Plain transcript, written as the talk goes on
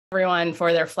everyone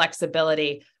for their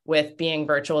flexibility with being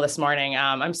virtual this morning.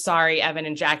 I'm sorry, Evan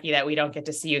and Jackie, that we don't get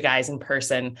to see you guys in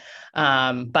person,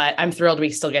 but I'm thrilled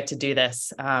we still get to do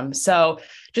this. So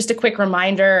just a quick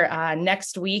reminder,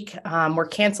 next week, we're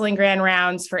canceling grand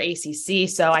rounds for ACC.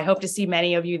 So I hope to see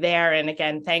many of you there. And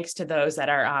again, thanks to those that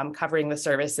are covering the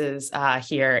services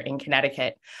here in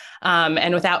Connecticut.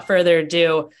 And without further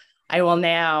ado, I will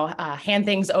now hand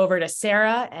things over to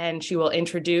Sarah, and she will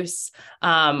introduce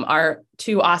our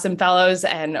two awesome fellows,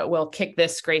 and we'll kick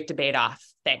this great debate off.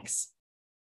 Thanks.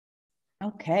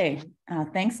 Okay,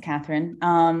 thanks, Catherine.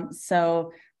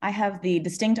 So I have the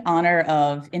distinct honor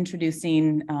of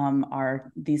introducing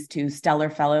these two stellar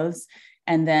fellows,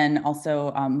 and then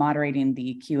also moderating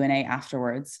the Q&A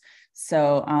afterwards.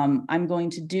 So I'm going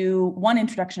to do one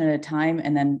introduction at a time,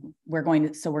 and then we're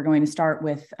going to start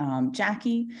with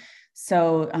Jackie.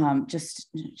 So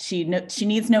she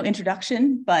needs no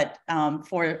introduction, but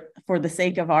for the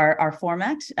sake of our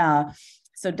format,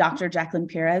 so Dr. Jacqueline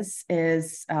Pires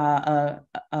is a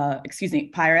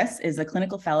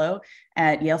clinical fellow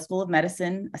at Yale School of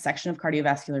Medicine, a section of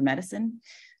cardiovascular medicine.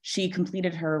 She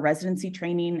completed her residency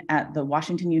training at the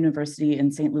Washington University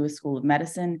in St. Louis School of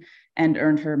Medicine and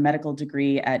earned her medical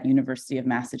degree at University of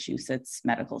Massachusetts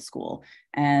Medical School.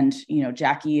 And,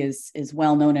 Jackie is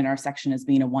well known in our section as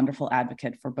being a wonderful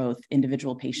advocate for both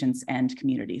individual patients and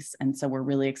communities. And so we're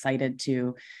really excited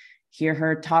to hear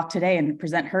her talk today and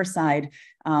present her side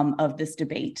of this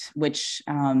debate, which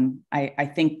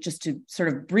I think, just to sort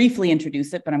of briefly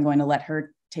introduce it, but I'm going to let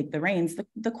her take the reins.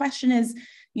 The question is,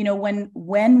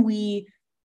 when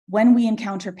we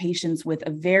encounter patients with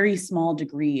a very small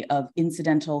degree of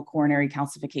incidental coronary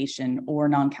calcification or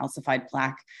non-calcified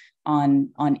plaque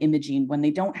on imaging, when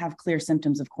they don't have clear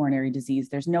symptoms of coronary disease,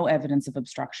 there's no evidence of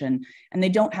obstruction, and they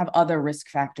don't have other risk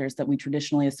factors that we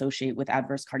traditionally associate with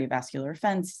adverse cardiovascular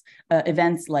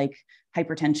events like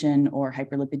hypertension or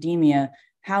hyperlipidemia,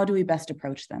 how do we best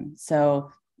approach them?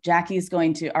 So Jackie is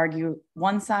going to argue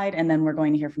one side, and then we're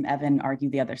going to hear from Evan argue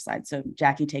the other side. So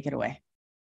Jackie, take it away.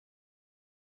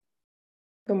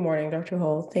 Good morning, Dr.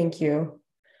 Hull. Thank you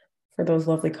for those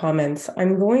lovely comments.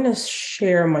 I'm going to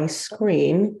share my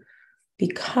screen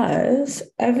because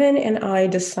Evan and I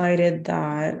decided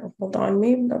that, hold on,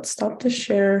 maybe let's stop the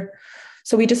share.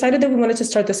 So we decided that we wanted to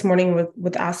start this morning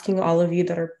with asking all of you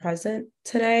that are present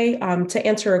today to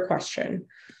answer a question.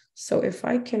 So if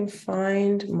I can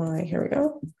find here we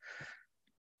go.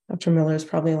 Dr. Miller is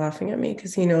probably laughing at me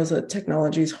because he knows that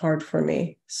technology is hard for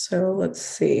me. So let's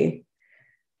see.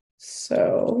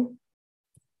 So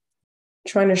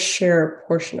trying to share a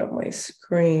portion of my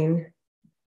screen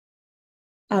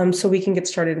so we can get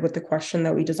started with the question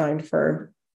that we designed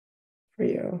for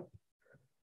you.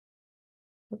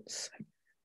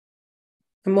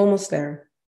 I'm almost there.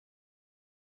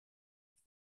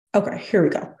 Okay, here we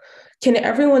go. Can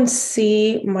everyone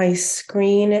see my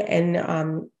screen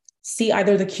and see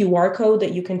either the QR code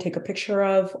that you can take a picture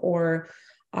of or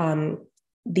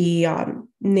the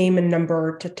name and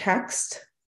number to text?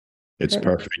 It's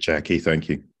perfect, Jackie. Thank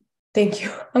you. Thank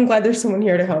you. I'm glad there's someone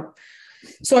here to help.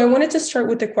 So I wanted to start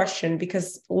with the question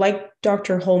because, like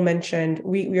Dr. Hull mentioned,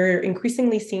 we're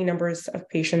increasingly seeing numbers of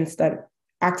patients that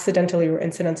accidentally or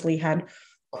incidentally had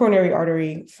coronary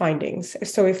artery findings.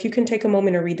 So if you can take a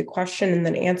moment to read the question and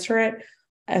then answer it,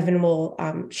 Evan will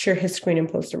share his screen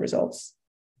and post the results.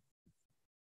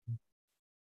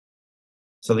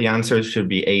 So the answers should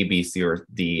be A, B, C, or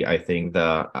D. I think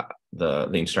the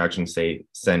instructions say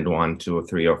send 1, 2, or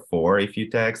 3, or 4 if you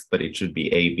text, but it should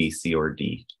be A, B, C, or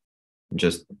D.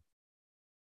 Just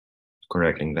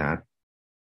correcting that.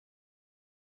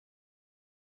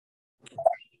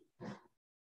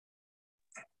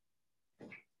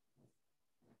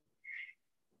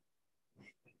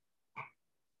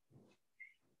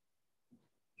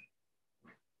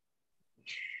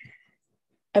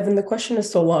 Evan, the question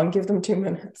is so long. Give them 2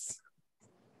 minutes.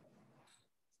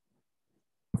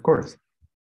 Of course.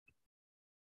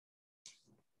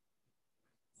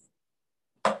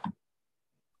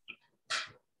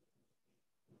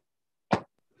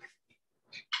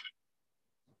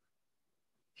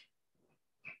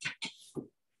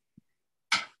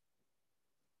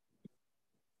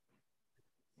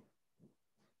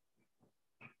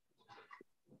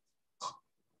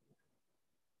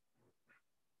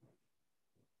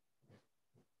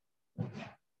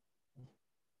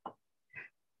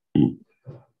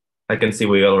 I can see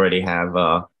we already have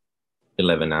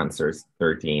 11 answers,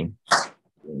 13.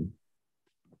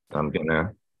 I'm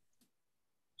gonna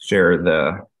share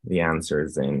the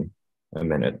answers in a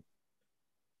minute.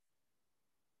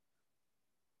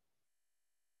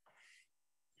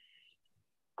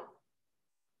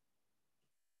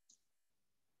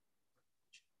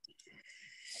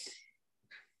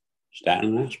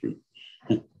 Statin and aspirin.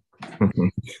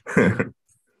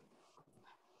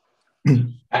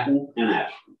 Statin and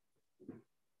aspirin.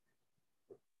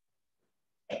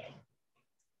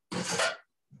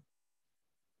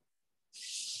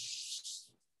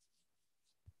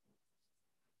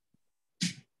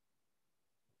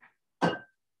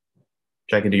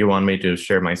 Jackie, do you want me to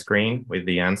share my screen with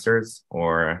the answers,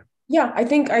 or? Yeah, I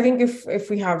think if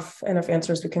we have enough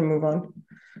answers, we can move on.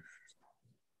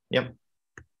 Yep.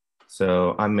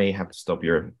 So I may have to stop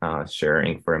your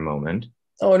sharing for a moment.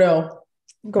 Oh no,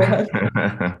 go ahead.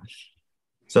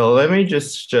 So let me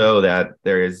just show that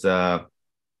there is, so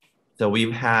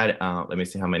we've had, let me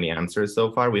see how many answers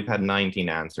so far. We've had 19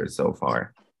 answers so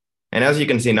far. And as you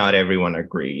can see, not everyone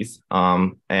agrees.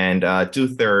 And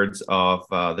 2/3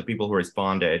 of the people who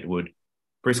responded would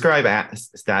prescribe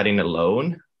statin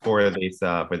alone for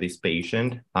this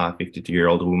patient,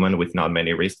 52-year-old woman with not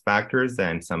many risk factors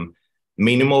and some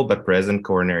minimal but present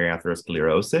coronary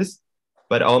atherosclerosis.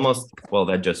 But almost, well,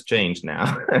 that just changed now.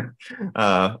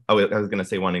 I was going to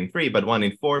say 1 in 3, but 1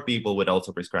 in 4 people would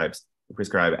also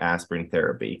prescribe aspirin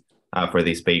therapy for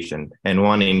this patient. And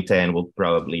 1 in 10 will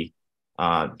probably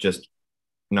just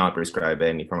not prescribe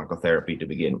any pharmacotherapy to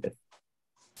begin with.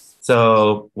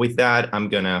 So with that, I'm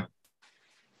gonna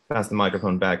pass the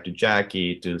microphone back to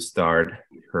Jackie to start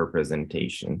her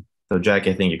presentation. So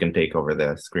Jackie, I think you can take over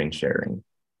the screen sharing.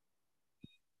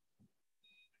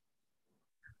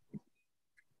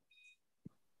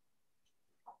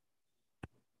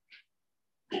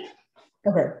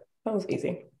 Okay, that was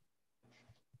easy.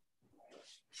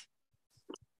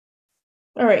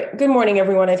 All right, good morning,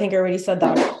 everyone. I think I already said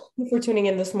that. Thank you for tuning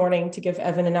in this morning to give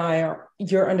Evan and I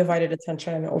your undivided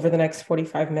attention over the next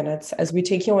 45 minutes as we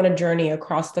take you on a journey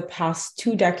across the past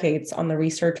 2 decades on the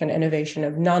research and innovation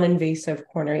of non-invasive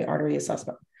coronary artery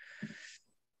assessment.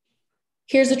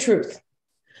 Here's the truth.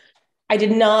 I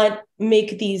did not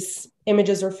make these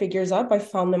images or figures up. I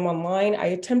found them online. I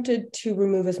attempted to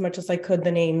remove as much as I could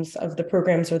the names of the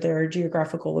programs or their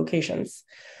geographical locations.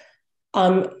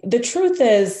 The truth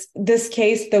is, this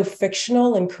case, though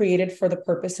fictional and created for the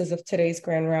purposes of today's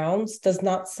grand rounds, does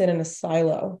not sit in a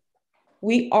silo.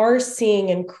 We are seeing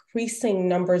increasing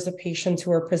numbers of patients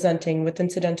who are presenting with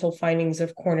incidental findings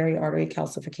of coronary artery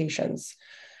calcifications.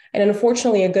 And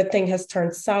unfortunately, a good thing has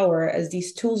turned sour as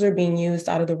these tools are being used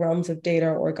out of the realms of data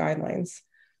or guidelines.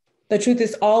 The truth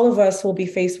is, all of us will be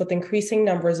faced with increasing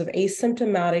numbers of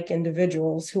asymptomatic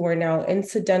individuals who are now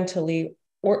incidentally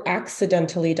or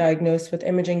accidentally diagnosed with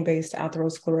imaging-based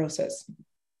atherosclerosis.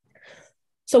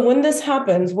 So when this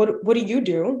happens, what do you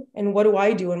do? And what do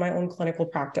I do in my own clinical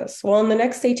practice? Well, in the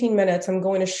next 18 minutes, I'm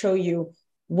going to show you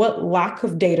what lack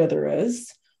of data there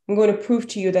is. I'm going to prove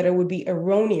to you that it would be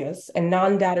erroneous and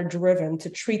non-data driven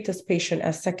to treat this patient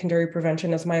as secondary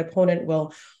prevention, as my opponent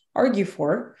will argue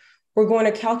for. We're going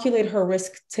to calculate her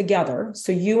risk together.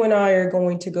 So you and I are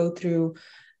going to go through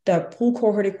the pool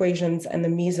cohort equations and the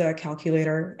MESA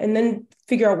calculator, and then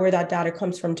figure out where that data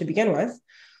comes from to begin with.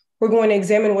 We're going to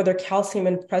examine whether calcium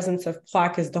and presence of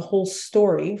plaque is the whole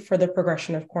story for the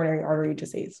progression of coronary artery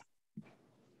disease.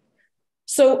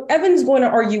 So Evan's going to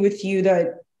argue with you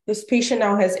that this patient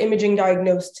now has imaging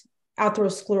diagnosed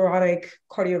atherosclerotic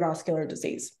cardiovascular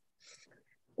disease.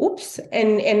 Oops,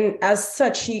 and as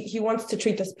such, he wants to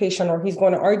treat this patient, or he's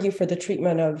going to argue for the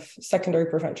treatment of secondary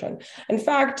prevention. In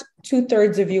fact,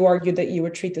 2/3 of you argued that you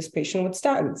would treat this patient with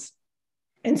statins.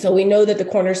 And so we know that the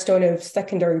cornerstone of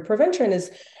secondary prevention is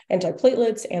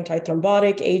antiplatelets,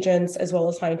 antithrombotic agents, as well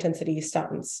as high-intensity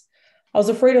statins. I was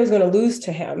afraid I was going to lose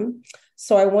to him,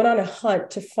 so I went on a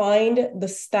hunt to find the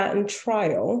statin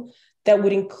trial that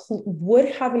would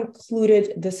have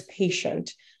included this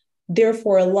patient,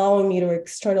 therefore allowing me to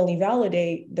externally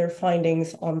validate their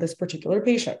findings on this particular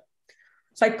patient.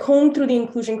 So I combed through the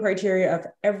inclusion criteria of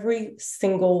every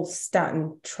single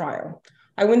statin trial.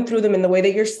 I went through them in the way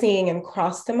that you're seeing and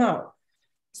crossed them out.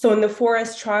 So in the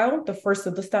 4S trial, the first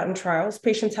of the statin trials,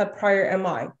 patients had prior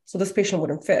MI, so this patient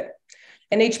wouldn't fit.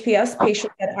 In HPS,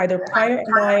 patients had either prior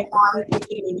MI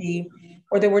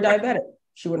or they were diabetic,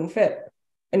 she wouldn't fit.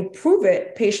 And prove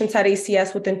it, patients had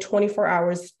ACS within 24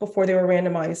 hours before they were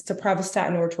randomized to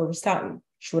pravastatin or atorvastatin.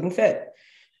 She wouldn't fit.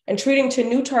 And treating to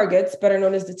new targets, better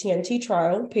known as the TNT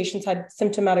trial, patients had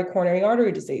symptomatic coronary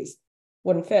artery disease.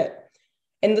 Wouldn't fit.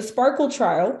 In the Sparkle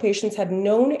trial, patients had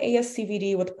known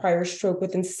ASCVD with prior stroke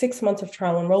within 6 months of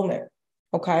trial enrollment.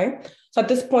 Okay. So at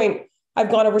this point,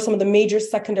 I've gone over some of the major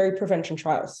secondary prevention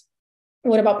trials.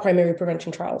 What about primary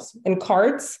prevention trials? In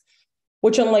CARDS,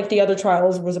 which unlike the other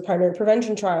trials was a primary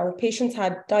prevention trial, patients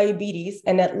had diabetes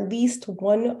and at least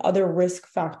one other risk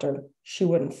factor. She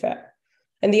wouldn't fit.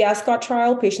 In the ASCOT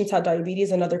trial, patients had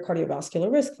diabetes and other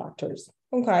cardiovascular risk factors.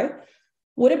 Okay.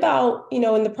 What about, in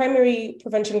the primary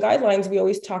prevention guidelines, we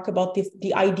always talk about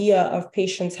the idea of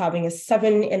patients having a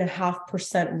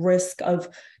 7.5% risk of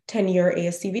 10-year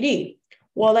ASCVD.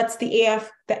 Well, that's the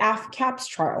AF-CAPS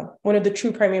trial, one of the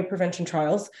true primary prevention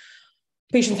trials.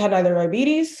 Patients had neither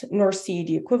diabetes nor CAD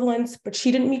equivalents, but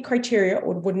she didn't meet criteria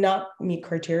or would not meet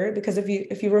criteria because if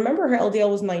you remember, her LDL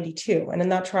was 92, and in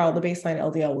that trial, the baseline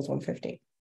LDL was 150.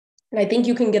 And I think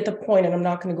you can get the point, and I'm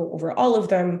not going to go over all of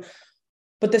them,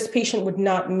 but this patient would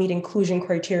not meet inclusion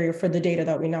criteria for the data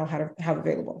that we now have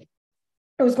available.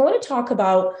 I was going to talk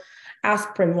about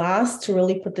aspirin last to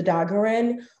really put the dagger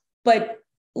in, but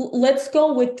let's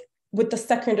go with the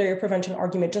secondary prevention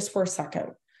argument just for a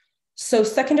second. So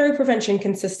secondary prevention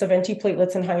consists of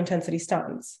antiplatelets and high-intensity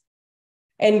statins.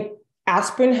 And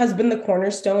aspirin has been the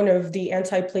cornerstone of the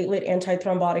antiplatelet,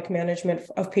 antithrombotic management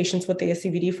of patients with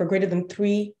ASCVD for greater than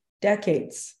 3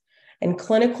 decades. And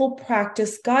clinical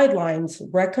practice guidelines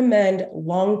recommend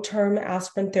long-term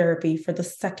aspirin therapy for the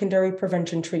secondary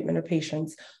prevention treatment of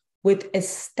patients with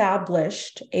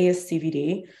established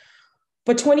ASCVD.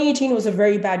 But 2018 was a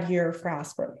very bad year for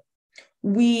aspirin.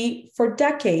 We, for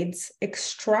decades,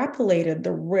 extrapolated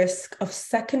the risk of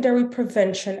secondary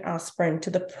prevention aspirin to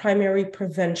the primary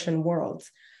prevention world.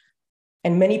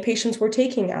 And many patients were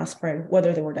taking aspirin,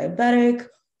 whether they were diabetic,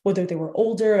 whether they were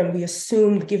older, and we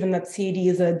assumed, given that CAD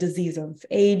is a disease of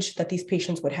age, that these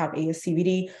patients would have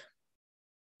ASCVD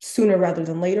sooner rather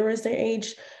than later as they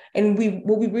age. And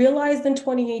what we realized in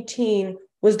 2018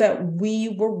 was that we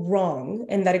were wrong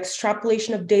and that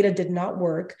extrapolation of data did not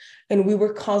work, and we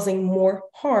were causing more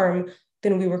harm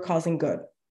than we were causing good.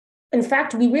 In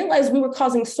fact, we realized we were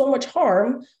causing so much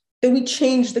harm that we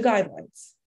changed the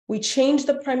guidelines. We changed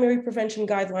the primary prevention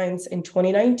guidelines in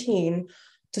 2019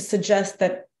 to suggest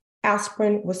that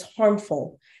aspirin was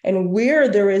harmful. And where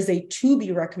there is a to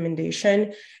be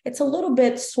recommendation, it's a little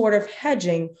bit sort of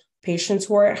hedging patients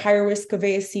who are at higher risk of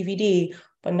ASCVD,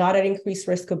 but not at increased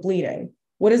risk of bleeding.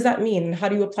 What does that mean? And how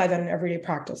do you apply that in everyday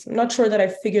practice? I'm not sure that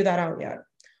I've figured that out yet,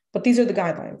 but these are the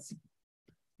guidelines.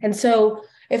 And so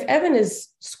if Evan is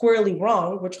squarely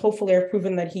wrong, which hopefully I've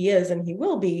proven that he is and he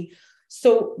will be,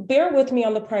 so bear with me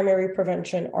on the primary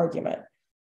prevention argument.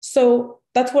 So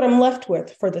that's what I'm left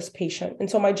with for this patient. And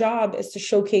so my job is to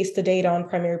showcase the data on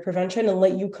primary prevention and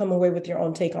let you come away with your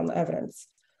own take on the evidence.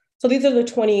 So these are the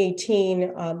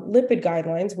 2018 lipid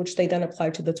guidelines, which they then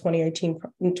applied to the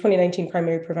 2019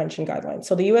 primary prevention guidelines.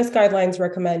 So the US guidelines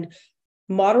recommend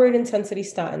moderate intensity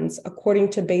statins according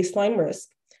to baseline risk.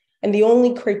 And the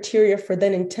only criteria for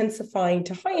then intensifying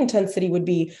to high intensity would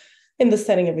be in the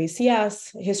setting of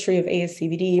ACS, history of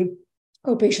ASCVD,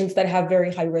 or patients that have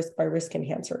very high risk by risk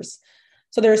enhancers.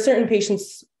 So there are certain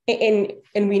patients, and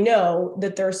we know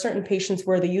that there are certain patients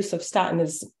where the use of statin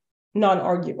is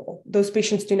non-arguable. Those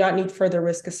patients do not need further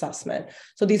risk assessment.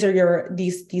 So these are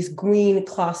these green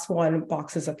class 1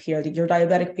 boxes up here, that your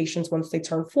diabetic patients once they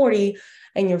turn 40,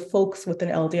 and your folks with an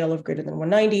LDL of greater than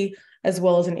 190, as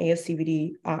well as an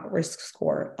ASCVD risk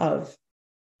score of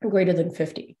greater than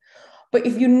 50. But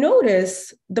if you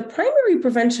notice, the primary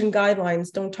prevention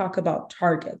guidelines don't talk about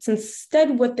targets.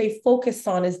 Instead, what they focus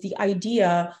on is the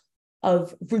idea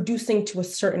of reducing to a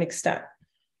certain extent.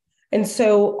 And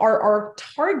so our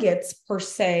targets per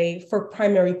se for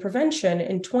primary prevention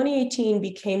in 2018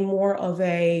 became more of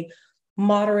a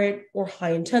moderate or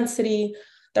high intensity.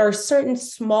 There are certain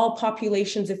small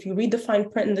populations, if you read the fine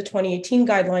print in the 2018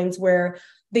 guidelines, where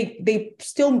they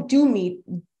still do meet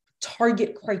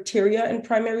target criteria in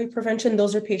primary prevention.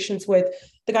 Those are patients with,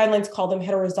 the guidelines call them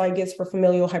heterozygous for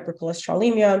familial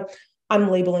hypercholesterolemia.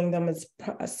 I'm labeling them as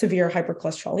severe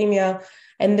hypercholesterolemia.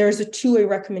 And there's a 2A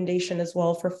recommendation as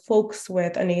well for folks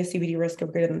with an ASCVD risk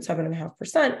of greater than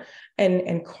 7.5%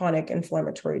 and chronic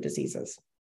inflammatory diseases.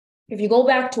 If you go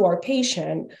back to our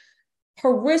patient,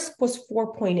 her risk was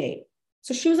 4.8.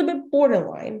 So she was a bit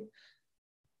borderline.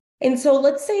 And so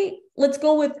let's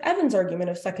go with Evan's argument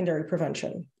of secondary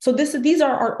prevention. So these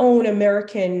are our own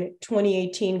American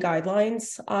 2018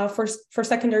 guidelines for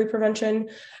secondary prevention.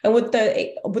 And what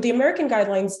the American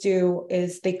guidelines do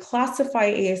is they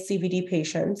classify ASCVD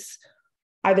patients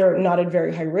either not at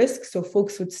very high risk, so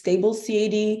folks with stable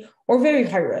CAD, or very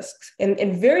high risks. And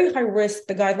in very high risk,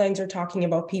 the guidelines are talking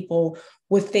about people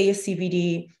with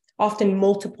ASCVD, often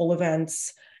multiple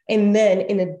events, and then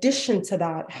in addition to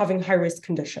that, having high-risk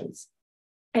conditions.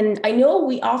 And I know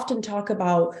we often talk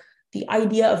about the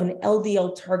idea of an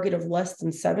LDL target of less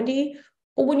than 70,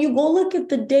 but when you go look at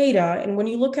the data and when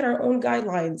you look at our own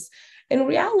guidelines, in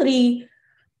reality,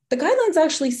 the guidelines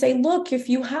actually say, look, if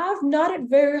you have not at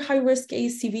very high-risk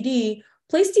ASCVD,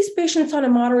 place these patients on a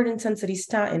moderate intensity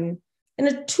statin, and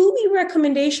a 2B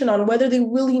recommendation on whether they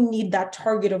really need that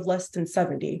target of less than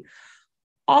 70.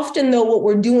 Often, though, what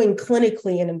we're doing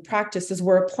clinically and in practice is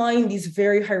we're applying these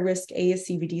very high-risk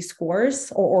ASCVD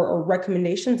scores or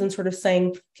recommendations and sort of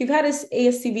saying, if you've had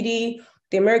ASCVD,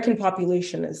 the American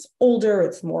population is older,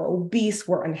 it's more obese,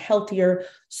 we're unhealthier,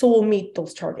 so we'll meet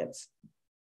those targets.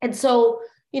 And so,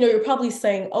 you're probably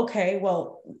saying, okay,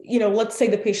 well, let's say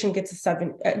the patient gets a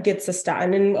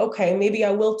statin, and okay, maybe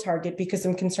I will target because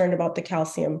I'm concerned about the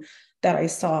calcium that I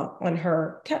saw on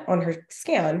her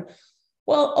scan.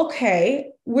 Well,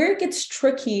 okay, where it gets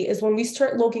tricky is when we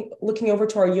start looking over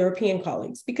to our European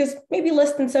colleagues, because maybe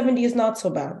less than 70 is not so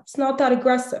bad. It's not that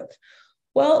aggressive.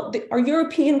 Well, our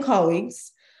European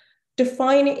colleagues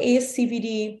define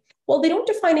ASCVD. Well, they don't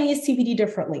define ASCVD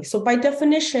differently. So by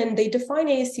definition, they define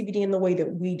ASCVD in the way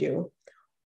that we do.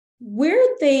 Where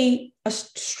they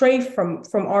stray from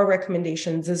our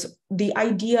recommendations is the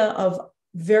idea of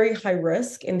very high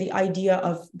risk and the idea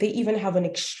of they even have an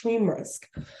extreme risk.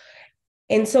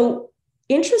 And so,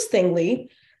 interestingly,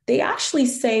 they actually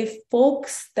say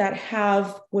folks that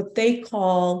have what they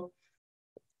call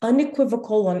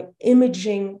unequivocal on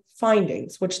imaging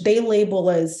findings, which they label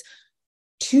as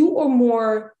 2 or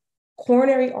more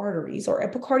coronary arteries or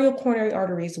epicardial coronary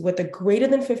arteries with a greater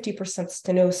than 50%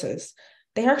 stenosis,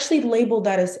 they actually label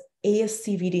that as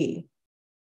ASCVD,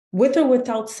 with or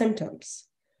without symptoms.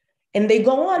 And they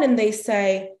go on and they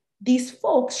say, these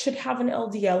folks should have an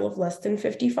LDL of less than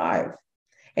 55.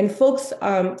 And folks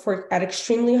at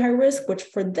extremely high risk, which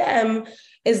for them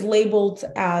is labeled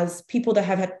as people that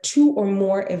have had 2 or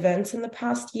more events in the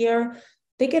past year,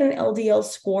 they get an LDL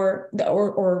score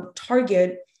or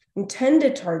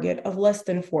intended target of less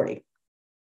than 40.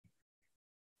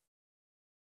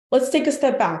 Let's take a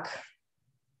step back.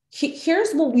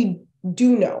 Here's what we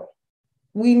do know.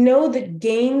 We know that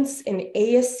gains in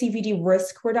ASCVD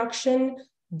risk reduction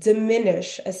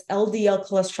diminish as LDL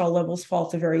cholesterol levels fall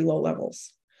to very low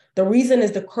levels. The reason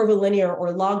is the curvilinear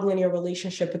or log linear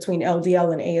relationship between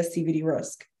LDL and ASCVD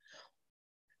risk.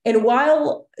 And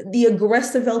while the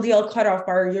aggressive LDL cutoff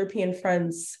by our European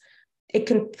friends, it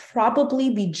can probably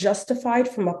be justified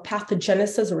from a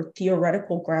pathogenesis or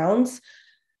theoretical grounds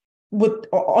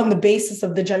on the basis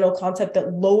of the general concept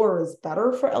that lower is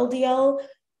better for LDL,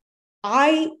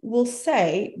 I will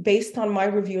say, based on my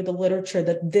review of the literature,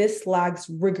 that this lacks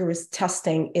rigorous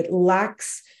testing. It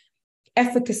lacks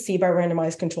efficacy by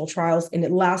randomized controlled trials, and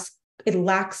it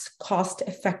lacks cost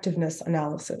effectiveness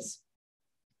analysis.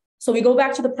 So we go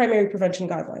back to the primary prevention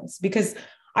guidelines, because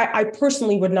I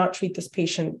personally would not treat this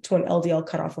patient to an LDL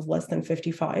cutoff of less than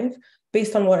 55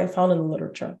 based on what I found in the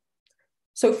literature.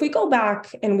 So if we go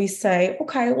back and we say,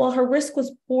 okay, well, her risk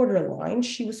was borderline,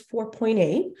 she was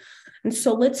 4.8. And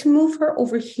so let's move her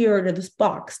over here to this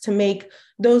box to make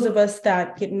those of us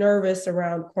that get nervous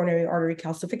around coronary artery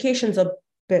calcifications a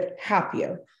bit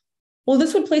happier. Well,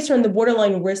 this would place her in the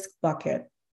borderline risk bucket.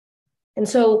 And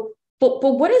so, but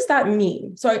what does that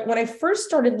mean? So when I first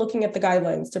started looking at the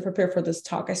guidelines to prepare for this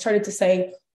talk, I started to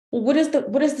say, well, what is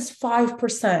this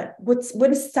 5%? What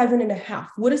is 7.5?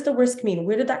 What does the risk mean?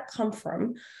 Where did that come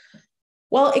from?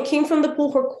 Well, it came from the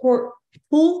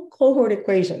pool cohort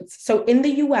equations. So in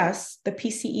the US, the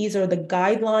PCEs are the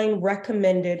guideline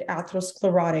recommended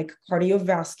atherosclerotic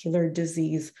cardiovascular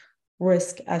disease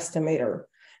risk estimator.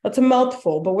 That's a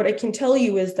mouthful, but what I can tell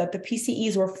you is that the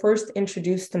PCEs were first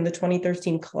introduced in the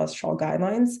 2013 cholesterol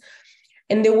guidelines,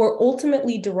 and they were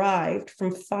ultimately derived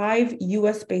from 5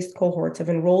 US-based cohorts of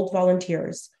enrolled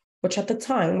volunteers, which at the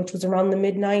time, which was around the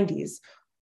mid-90s,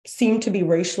 seemed to be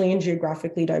racially and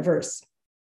geographically diverse.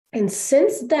 And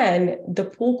since then, the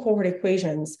pool cohort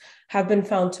equations have been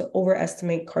found to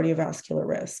overestimate cardiovascular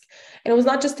risk. And it was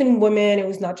not just in women, it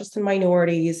was not just in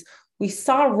minorities. We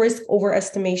saw risk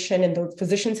overestimation in the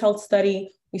Physicians' Health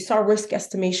Study. We saw risk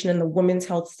estimation in the Women's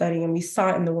Health Study, and we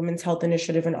saw it in the Women's Health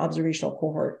Initiative and Observational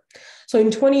Cohort. So in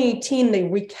 2018, they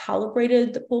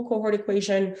recalibrated the pool cohort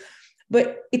equation,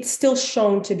 but it's still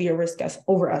shown to be a risk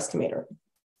overestimator.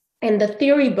 And the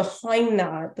theory behind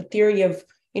that, the theory of,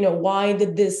 why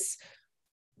did this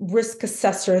risk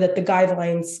assessor that the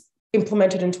guidelines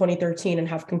implemented in 2013 and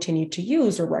have continued to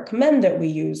use or recommend that we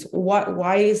use,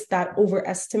 why is that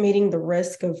overestimating the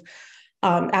risk of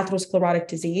atherosclerotic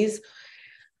disease?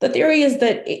 The theory is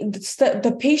that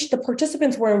the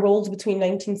participants were enrolled between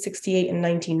 1968 and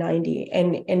 1990.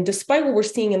 And despite what we're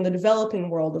seeing in the developing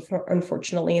world,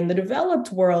 unfortunately, in the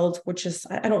developed world, which is,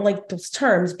 I don't like those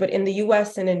terms, but in the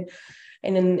US and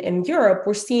And in Europe,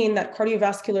 we're seeing that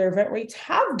cardiovascular event rates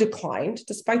have declined,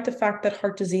 despite the fact that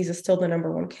heart disease is still the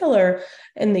 #1 killer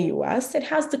in the US. It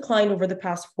has declined over the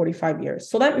past 45 years.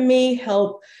 So that may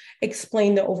help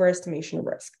explain the overestimation of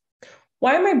risk.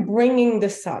 Why am I bringing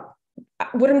this up?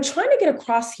 What I'm trying to get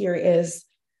across here is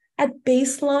at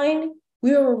baseline,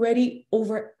 we are already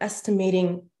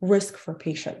overestimating risk for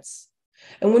patients.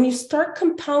 And when you start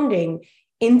compounding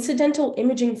incidental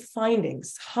imaging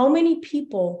findings, how many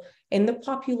people in the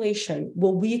population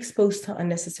will be exposed to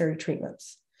unnecessary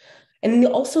treatments? And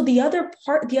also the other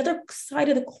side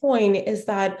of the coin is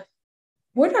that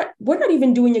we're not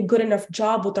even doing a good enough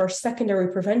job with our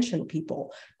secondary prevention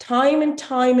people. Time and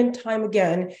time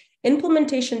again,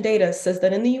 implementation data says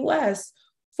that in the US,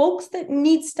 folks that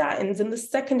need statins in the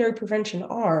secondary prevention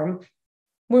arm,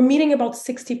 we're meeting about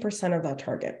 60% of that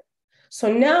target.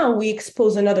 So now we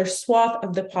expose another swath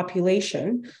of the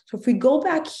population. So if we go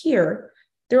back here,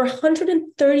 there are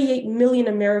 138 million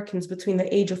Americans between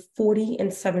the age of 40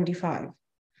 and 75.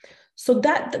 So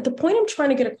that the point I'm trying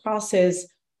to get across is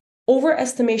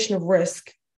overestimation of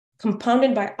risk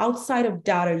compounded by outside of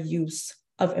data use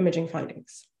of imaging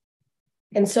findings.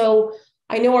 And so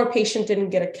I know our patient didn't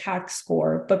get a CAC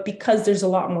score, but because there's a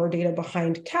lot more data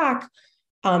behind CAC,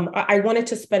 I wanted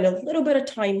to spend a little bit of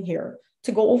time here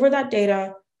to go over that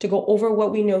data, to go over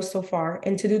what we know so far,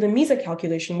 and to do the MESA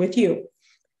calculation with you.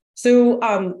 So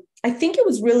I think it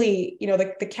was really,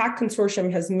 the CAC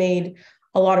consortium has made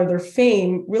a lot of their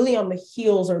fame really on the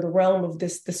heels or the realm of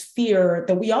this fear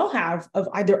that we all have of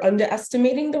either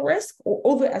underestimating the risk or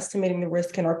overestimating the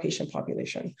risk in our patient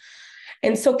population.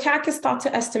 And so CAC is thought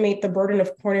to estimate the burden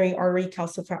of coronary artery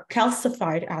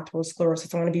calcified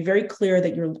atherosclerosis. I want to be very clear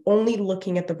that you're only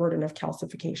looking at the burden of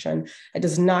calcification. It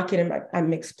does not get a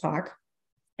mixed plaque.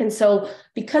 And so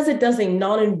because it does a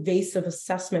non-invasive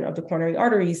assessment of the coronary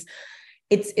arteries,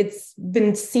 it's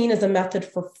been seen as a method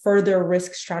for further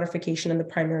risk stratification in the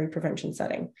primary prevention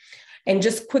setting. And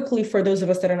just quickly, for those of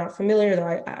us that are not familiar,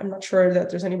 though I'm not sure that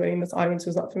there's anybody in this audience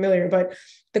who's not familiar, but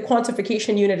the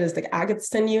quantification unit is the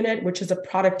Agatston unit, which is a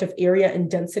product of area and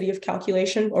density of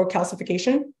calculation or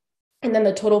calcification. And then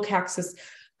the total CACs is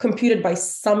computed by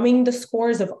summing the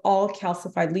scores of all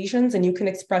calcified lesions. And you can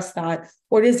express that,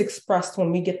 or it is expressed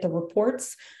when we get the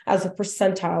reports, as a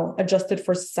percentile adjusted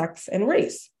for sex and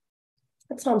race.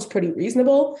 That sounds pretty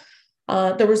reasonable.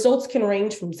 The results can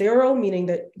range from 0, meaning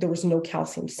that there was no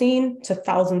calcium seen, to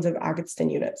thousands of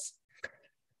Agatston units.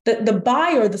 The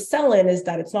buy or the sell-in is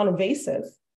that it's non-invasive.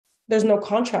 There's no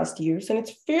contrast use, and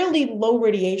it's fairly low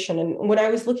radiation. And when I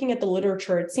was looking at the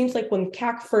literature, it seems like when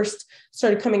CAC first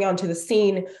started coming onto the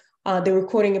scene, they were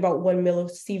quoting about 1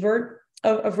 millisievert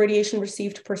of radiation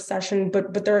received per session,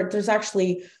 but there's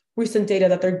actually recent data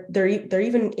that they're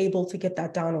even able to get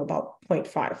that down to about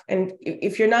 0.5. And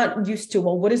if you're not used to,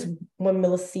 well, what is 1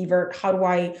 millisievert? How do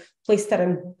I place that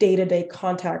in day-to-day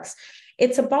context?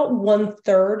 It's about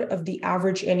 1/3 of the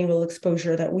average annual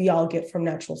exposure that we all get from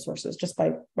natural sources just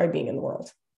by being in the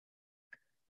world.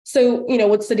 So,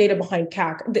 what's the data behind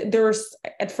CAC?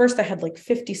 At first I had like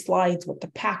 50 slides with the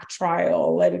PAC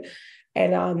trial and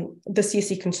the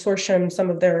CSC consortium, some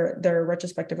of their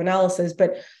retrospective analysis,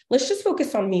 but let's just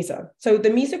focus on MESA. So the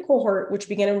MESA cohort, which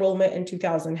began enrollment in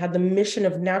 2000, had the mission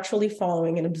of naturally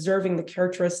following and observing the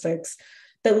characteristics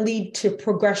that lead to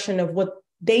progression of what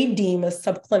they deem as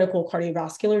subclinical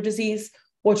cardiovascular disease,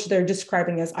 which they're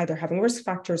describing as either having risk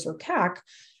factors or CAC,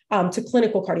 to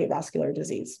clinical cardiovascular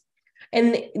disease.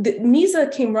 And the MESA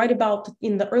came right about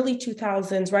in the early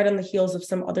 2000s, right on the heels of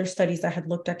some other studies that had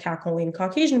looked at CAC only in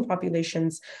Caucasian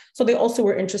populations. So they also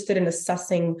were interested in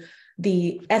assessing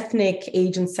the ethnic,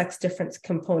 age, and sex difference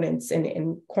components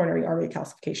in coronary artery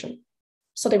calcification.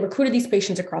 So they recruited these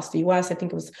patients across the US. I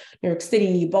think it was New York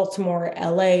City, Baltimore,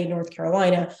 LA, North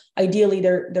Carolina. Ideally,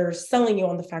 they're selling you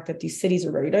on the fact that these cities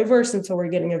are very diverse. And so we're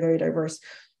getting a very diverse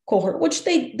cohort, which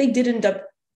they did end up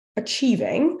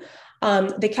achieving.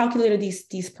 They calculated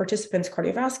these participants'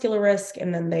 cardiovascular risk,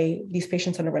 and then these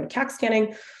patients underwent CAC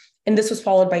scanning. And this was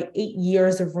followed by 8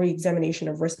 years of re-examination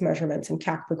of risk measurements and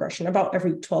CAC progression, about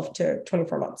every 12 to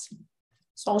 24 months.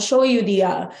 So I'll show you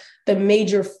the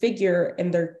major figure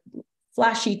in their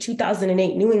flashy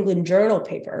 2008 New England Journal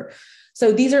paper.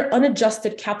 So these are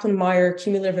unadjusted Kaplan-Meier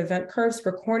cumulative event curves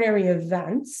for coronary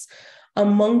events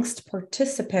amongst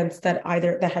participants that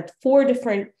had 4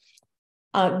 different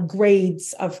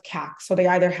grades of CAC. So they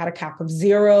either had a CAC of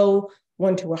 0,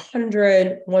 1 to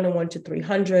 100, 101 to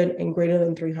 300, and greater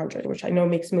than 300, which I know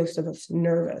makes most of us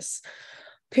nervous.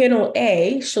 Panel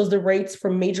A shows the rates for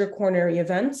major coronary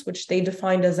events, which they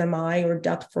defined as MI or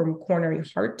death from coronary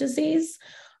heart disease.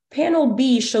 Panel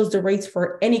B shows the rates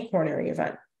for any coronary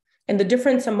event. And the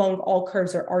difference among all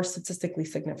curves are statistically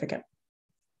significant.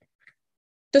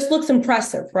 This looks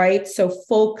impressive, right? So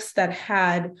folks that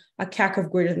had a CAC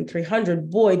of greater than 300,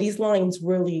 boy, these lines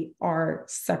really are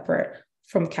separate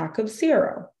from CAC of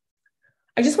 0.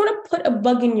 I just want to put a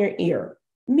bug in your ear.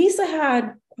 MESA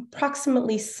had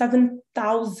approximately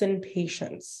 7,000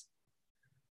 patients.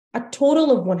 A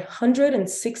total of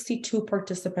 162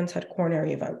 participants had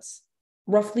coronary events,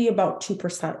 roughly about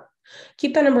 2%.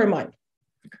 Keep that number in mind.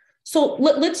 So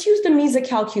let's use the MESA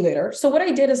calculator. So what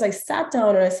I did is I sat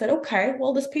down and I said, okay,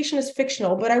 well, this patient is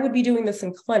fictional, but I would be doing this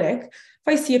in clinic if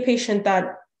I see a patient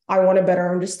that I want to better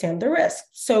understand the risk.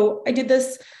 So I did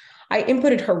this. I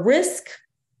inputted her risk,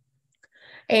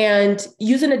 and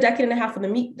using a decade and a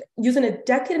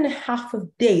half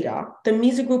of data, the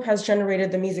MESA group has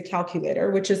generated the MESA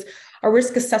calculator, which is a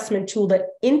risk assessment tool that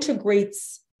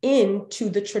integrates into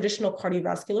the traditional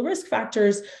cardiovascular risk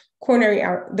factors,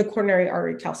 the coronary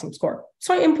artery calcium score.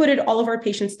 So I inputted all of our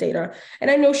patients' data, and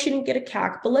I know she didn't get a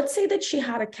CAC, but let's say that she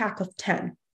had a CAC of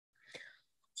 10.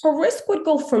 Her risk would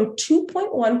go from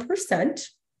 2.1%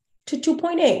 to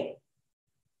 2.8.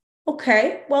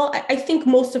 Okay, well, I think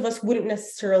most of us wouldn't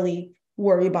necessarily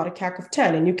worry about a CAC of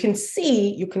 10. And you can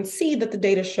see that the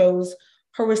data shows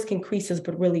her risk increases,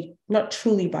 but really not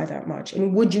truly by that much.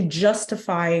 And would you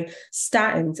justify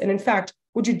statins? And in fact,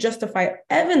 would you justify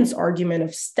Evan's argument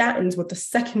of statins with the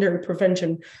secondary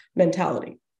prevention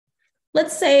mentality?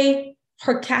 Let's say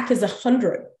her CAC is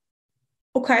 100.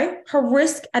 Okay, her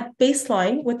risk at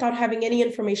baseline without having any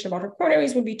information about her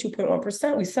coronaries would be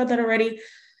 2.1%. We said that already.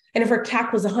 And if her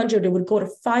CAC was 100, it would go to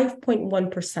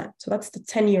 5.1%. So that's the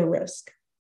 10-year risk.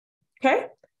 Okay,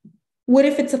 what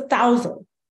if it's 1,000?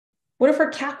 What if her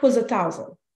CAC was 1,000?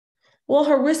 Well,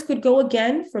 her risk would go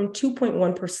again from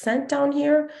 2.1% down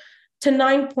here to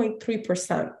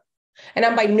 9.3%. And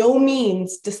I'm by no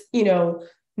means just,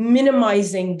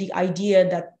 minimizing the idea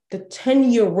that the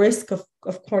 10-year risk of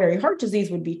coronary heart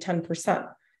disease would be 10%.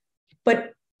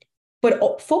 But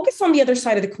focus on the other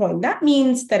side of the coin. That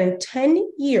means that in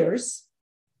 10 years,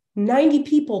 90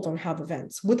 people don't have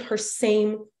events with her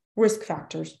same risk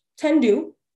factors. 10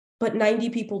 do, but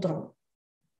 90 people don't.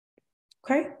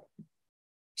 Okay?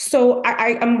 So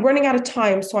I'm running out of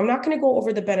time, so I'm not going to go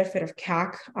over the benefit of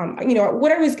CAC.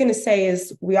 What I was going to say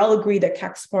is we all agree that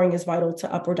CAC scoring is vital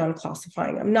to up or down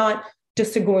classifying. I'm not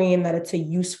disagreeing that it's a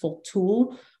useful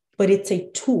tool, but it's a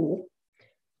tool.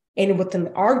 And within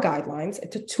our guidelines,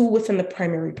 it's a tool within the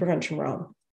primary prevention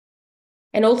realm.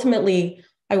 And ultimately,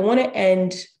 I want to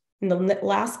end in the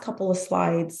last couple of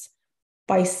slides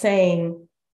by saying,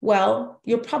 well,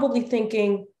 you're probably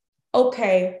thinking,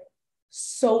 okay,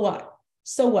 so what?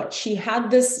 So what? She had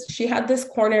this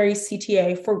coronary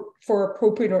CTA for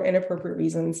appropriate or inappropriate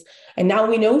reasons. And now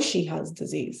we know she has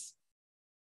disease.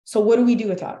 So what do we do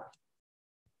with that?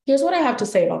 Here's what I have to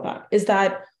say about that is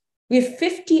that we have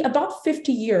about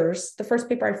 50 years. The first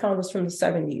paper I found was from the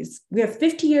 70s. We have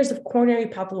 50 years of coronary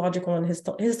pathological and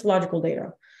histological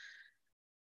data.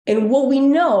 And what we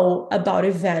know about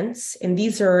events, and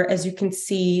these are, as you can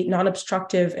see,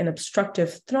 non-obstructive and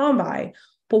obstructive thrombi,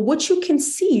 but what you can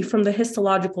see from the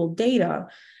histological data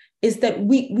is that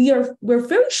we're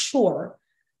very sure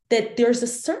that there's a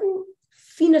certain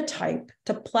phenotype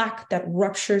to plaque that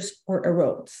ruptures or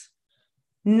erodes.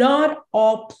 Not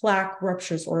all plaque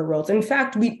ruptures or erodes. In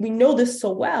fact, we know this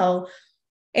so well,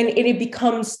 and it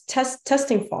becomes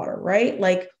testing fodder, right?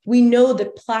 Like we know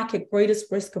that plaque at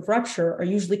greatest risk of rupture are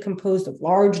usually composed of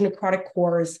large necrotic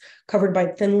cores covered by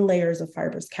thin layers of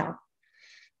fibrous cap.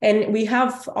 And we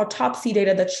have autopsy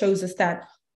data that shows us that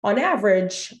on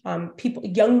average,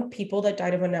 young people that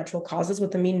died of unnatural causes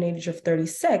with a mean age of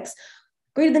 36,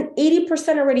 greater than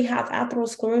 80% already have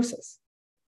atherosclerosis.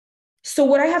 So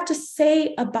what I have to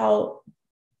say about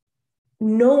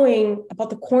knowing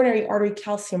about the coronary artery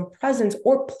calcium presence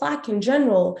or plaque in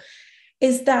general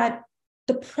is that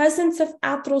the presence of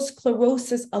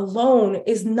atherosclerosis alone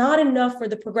is not enough for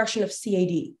the progression of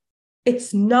CAD.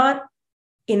 It's not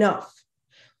enough.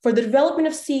 For the development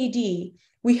of CAD,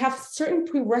 we have certain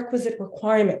prerequisite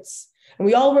requirements. And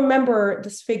we all remember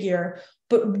this figure,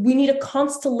 but we need a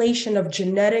constellation of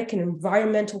genetic and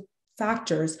environmental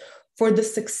factors for the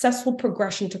successful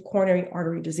progression to coronary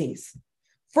artery disease.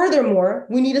 Furthermore,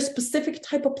 we need a specific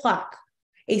type of plaque,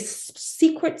 a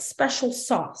secret special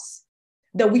sauce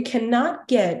that we cannot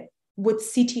get with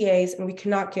CTAs and we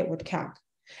cannot get with CAC.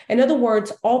 In other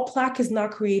words, all plaque is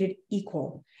not created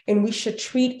equal, and we should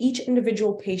treat each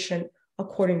individual patient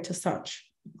according to such.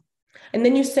 And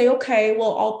then you say, okay,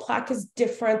 well, all plaque is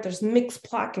different. There's mixed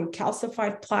plaque and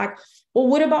calcified plaque. Well,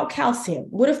 what about calcium?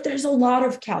 What if there's a lot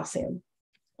of calcium?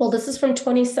 Well, this is from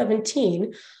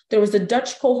 2017. There was a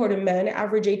Dutch cohort of men,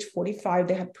 average age 45.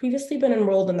 They had previously been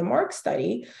enrolled in the MARC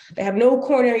study. They have no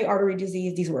coronary artery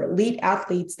disease. These were elite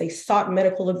athletes. They sought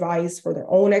medical advice for their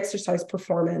own exercise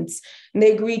performance, and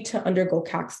they agreed to undergo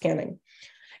CAC scanning.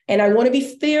 And I want to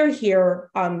be fair here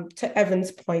to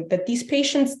Evan's point that these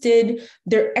patients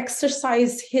their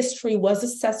exercise history was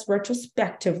assessed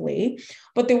retrospectively,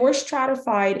 but they were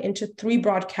stratified into 3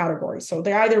 broad categories. So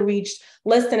they either reached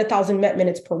less than 1,000 MET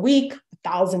minutes per week,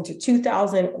 1,000 to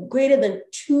 2,000, or greater than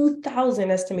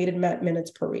 2,000 estimated MET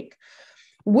minutes per week.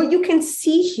 What you can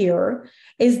see here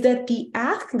is that the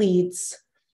athletes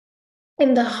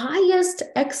in the highest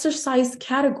exercise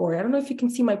category, I don't know if you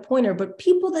can see my pointer, but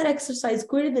people that exercise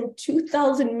greater than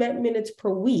 2,000 MET minutes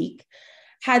per week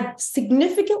had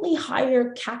significantly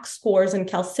higher CAC scores and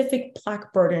calcific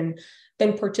plaque burden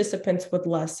than participants with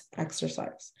less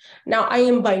exercise. Now, I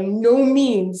am by no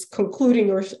means concluding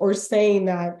or saying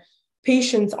that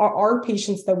patients are our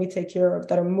patients that we take care of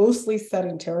that are mostly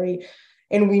sedentary,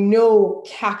 and we know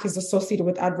CAC is associated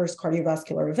with adverse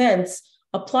cardiovascular events,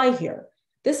 apply here.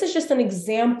 This is just an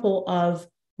example of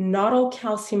not all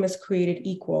calcium is created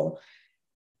equal,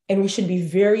 and we should be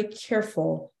very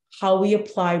careful how we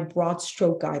apply broad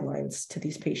stroke guidelines to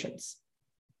these patients.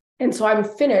 And so I'm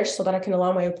finished so that I can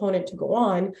allow my opponent to go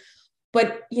on.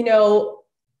 But,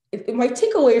 my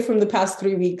takeaway from the past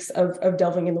 3 weeks of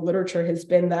delving in the literature has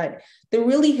been that there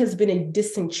really has been a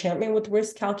disenchantment with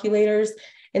risk calculators.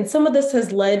 And some of this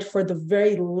has led for the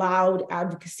very loud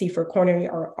advocacy for coronary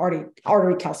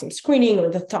artery calcium screening, or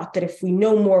the thought that if we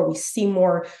know more, we see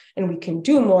more, and we can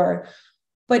do more.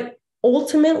 But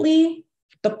ultimately,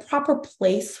 the proper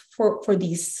place for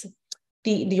these,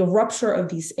 the rupture of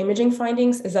these imaging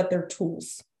findings is that they're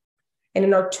tools. And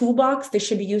in our toolbox, they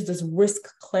should be used as risk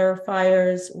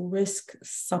clarifiers, risk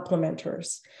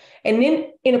supplementers. And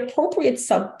in appropriate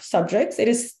subjects,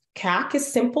 CAC is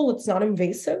simple, it's not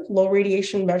invasive, low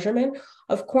radiation measurement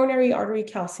of coronary artery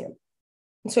calcium.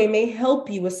 And so it may help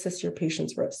you assess your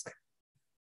patient's risk.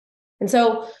 And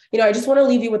so, I just want to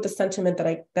leave you with the sentiment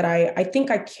that I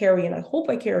think I carry, and I hope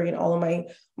I carry in all of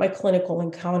my clinical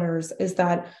encounters, is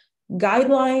that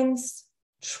guidelines,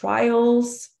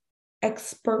 trials,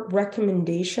 expert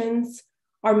recommendations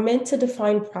are meant to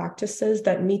define practices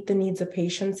that meet the needs of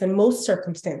patients in most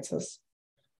circumstances.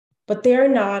 But they are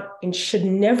not and should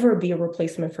never be a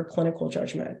replacement for clinical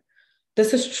judgment.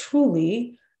 This is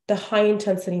truly the high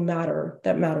intensity matter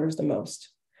that matters the most.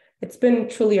 It's been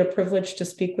truly a privilege to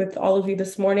speak with all of you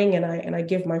this morning, and I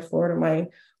give my floor to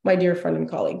my dear friend and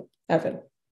colleague, Evan.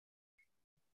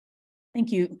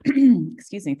 Thank you.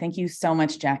 Excuse me. Thank you so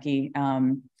much, Jackie.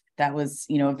 That was,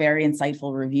 a very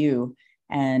insightful review.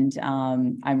 And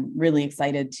I'm really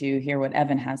excited to hear what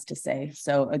Evan has to say.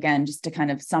 So again, just to kind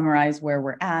of summarize where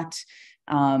we're at,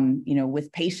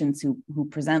 with patients who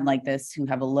present like this, who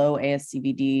have a low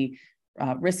ASCVD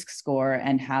risk score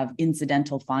and have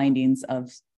incidental findings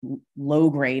of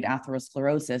low-grade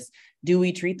atherosclerosis, do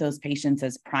we treat those patients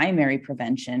as primary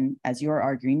prevention, as you're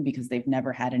arguing, because they've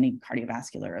never had any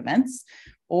cardiovascular events?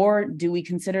 Or do we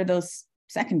consider those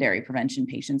secondary prevention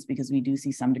patients because we do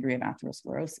see some degree of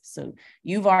atherosclerosis? So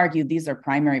you've argued these are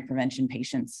primary prevention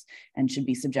patients and should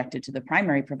be subjected to the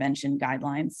primary prevention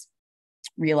guidelines,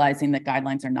 realizing that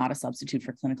guidelines are not a substitute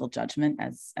for clinical judgment,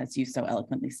 as you so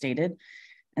eloquently stated.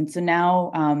 And so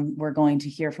now we're going to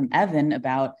hear from Evan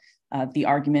about the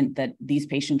argument that these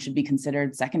patients should be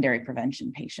considered secondary prevention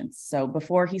patients. So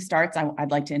before he starts,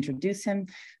 I'd like to introduce him.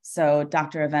 So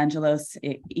Dr. Evangelos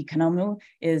Ikonomou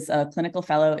is a clinical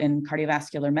fellow in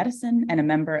cardiovascular medicine and a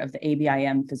member of the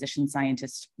ABIM Physician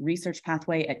Scientist Research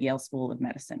Pathway at Yale School of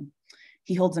Medicine.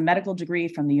 He holds a medical degree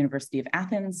from the University of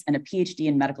Athens and a PhD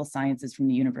in medical sciences from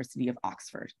the University of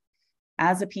Oxford.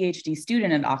 As a PhD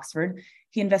student at Oxford,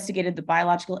 he investigated the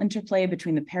biological interplay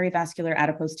between the perivascular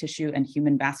adipose tissue and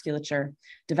human vasculature,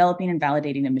 developing and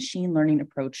validating a machine learning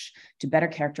approach to better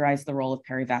characterize the role of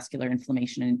perivascular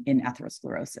inflammation in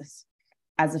atherosclerosis.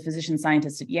 As a physician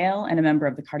scientist at Yale and a member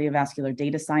of the Cardiovascular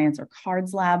Data Science, or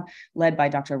CARDS lab, led by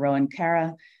Dr. Rowan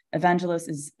Kara, Evangelos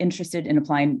is interested in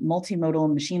applying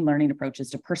multimodal machine learning approaches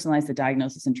to personalize the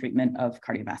diagnosis and treatment of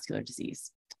cardiovascular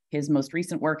disease. His most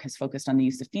recent work has focused on the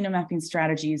use of phenomapping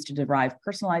strategies to derive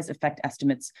personalized effect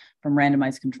estimates from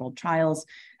randomized controlled trials,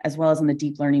 as well as on the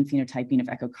deep learning phenotyping of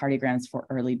echocardiograms for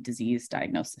early disease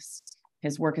diagnosis.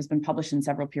 His work has been published in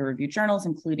several peer-reviewed journals,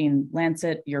 including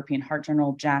Lancet, European Heart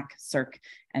Journal, JACC, Circ,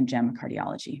 and JAMA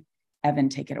Cardiology. Evan,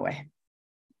 take it away.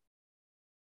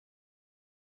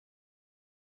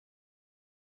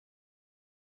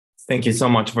 Thank you so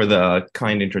much for the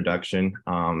kind introduction,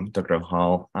 Dr.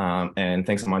 Hall. And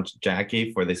thanks so much,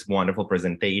 Jackie, for this wonderful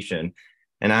presentation.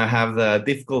 And I have the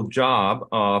difficult job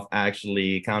of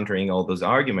actually countering all those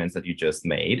arguments that you just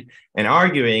made and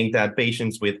arguing that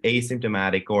patients with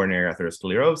asymptomatic coronary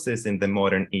atherosclerosis in the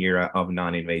modern era of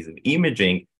non-invasive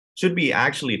imaging should be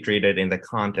actually treated in the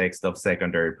context of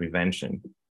secondary prevention.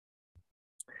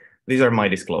 These are my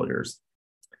disclosures.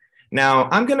 Now,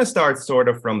 I'm going to start sort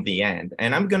of from the end,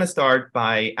 and I'm going to start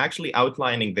by actually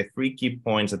outlining the 3 key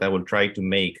points that I will try to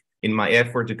make in my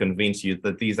effort to convince you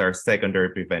that these are secondary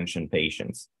prevention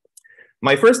patients.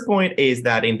 My first point is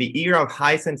that in the era of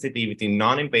high sensitivity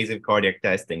non-invasive cardiac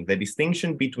testing, the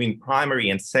distinction between primary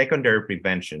and secondary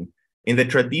prevention in the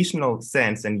traditional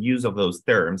sense and use of those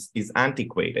terms is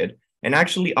antiquated and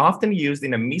actually often used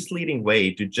in a misleading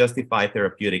way to justify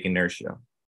therapeutic inertia.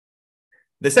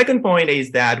 The second point is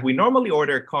that we normally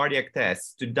order cardiac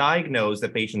tests to diagnose the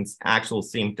patient's actual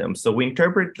symptoms. So we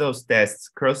interpret those tests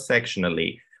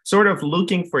cross-sectionally, sort of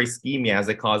looking for ischemia as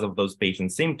a cause of those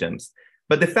patients' symptoms.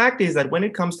 But the fact is that when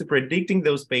it comes to predicting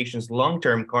those patients'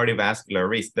 long-term cardiovascular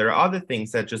risk, there are other things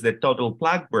such as the total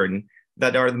plaque burden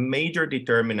that are the major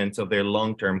determinants of their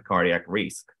long-term cardiac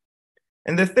risk.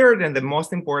 And the third and the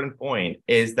most important point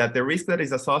is that the risk that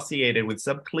is associated with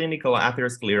subclinical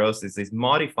atherosclerosis is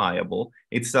modifiable,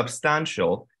 it's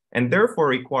substantial, and therefore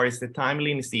requires the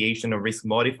timely initiation of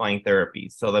risk-modifying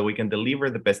therapies so that we can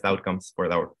deliver the best outcomes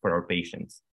for our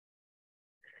patients.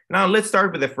 Now, let's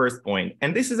start with the first point.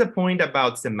 And this is a point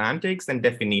about semantics and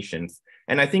definitions.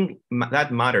 And I think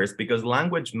that matters because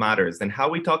language matters, and how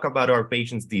we talk about our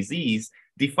patient's disease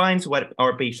defines what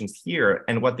our patients hear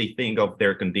and what they think of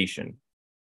their condition.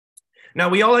 Now,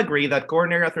 we all agree that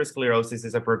coronary atherosclerosis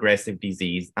is a progressive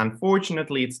disease.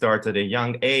 Unfortunately, it starts at a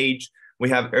young age. We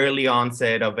have early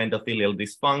onset of endothelial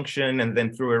dysfunction, and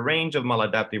then through a range of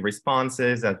maladaptive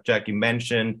responses, as Jackie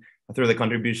mentioned, through the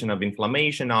contribution of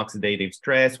inflammation, oxidative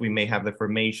stress, we may have the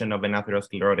formation of an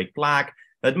atherosclerotic plaque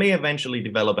that may eventually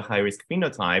develop a high-risk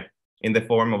phenotype in the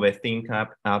form of a thin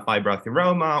cap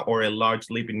fibroatheroma or a large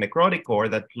lipid necrotic core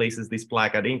that places this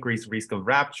plaque at increased risk of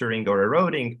rupturing or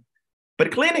eroding. But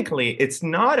clinically, it's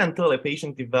not until a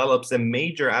patient develops a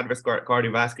major adverse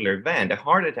cardiovascular event, a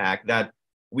heart attack, that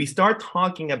we start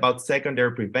talking about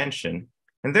secondary prevention.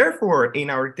 And therefore, in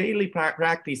our daily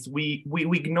practice, we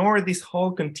ignore this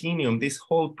whole continuum, this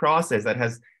whole process that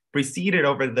has preceded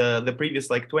over the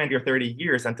previous like 20 or 30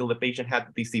 years until the patient had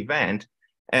this event.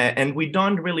 And we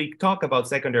don't really talk about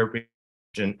secondary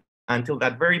prevention until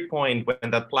that very point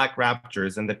when that plaque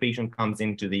ruptures and the patient comes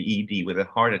into the ED with a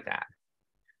heart attack.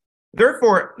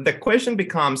 Therefore, the question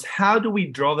becomes, how do we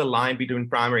draw the line between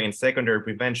primary and secondary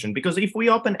prevention? Because if we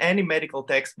open any medical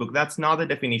textbook, that's not the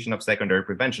definition of secondary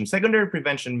prevention. Secondary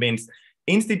prevention means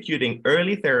instituting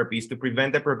early therapies to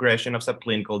prevent the progression of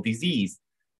subclinical disease.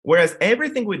 Whereas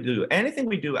anything we do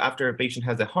after a patient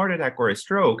has a heart attack or a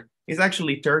stroke is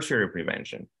actually tertiary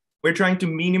prevention. We're trying to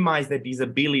minimize the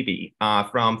disability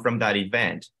from that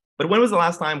event. But when was the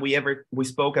last time we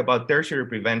spoke about tertiary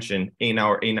prevention in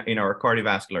our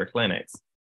cardiovascular clinics?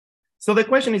 So the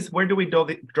question is, where do we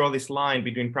draw this line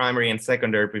between primary and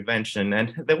secondary prevention?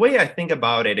 And the way I think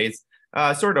about it is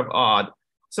sort of odd.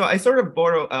 So I sort of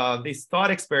borrow this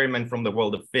thought experiment from the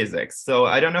world of physics. So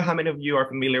I don't know how many of you are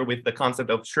familiar with the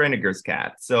concept of Schrodinger's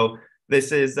cat. So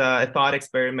this is a thought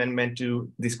experiment meant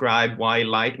to describe why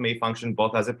light may function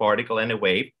both as a particle and a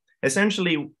wave.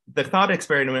 Essentially, the thought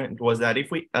experiment was that if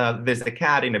there's a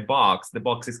cat in a box, the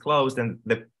box is closed and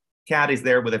the cat is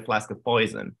there with a flask of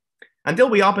poison. Until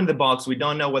we open the box, we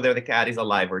don't know whether the cat is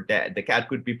alive or dead. The cat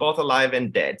could be both alive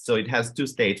and dead, so it has 2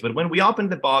 states. But when we open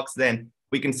the box, then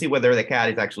we can see whether the cat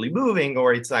is actually moving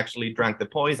or it's actually drank the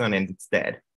poison and it's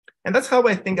dead. And that's how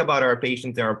I think about our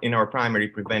patients in our primary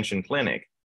prevention clinic.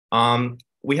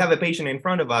 We have a patient in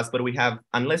front of us, but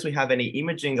unless we have any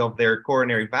imaging of their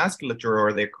coronary vasculature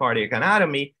or their cardiac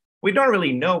anatomy, we don't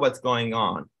really know what's going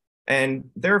on. And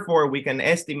therefore, we can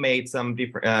estimate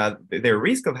their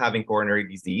risk of having coronary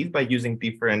disease by using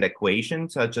different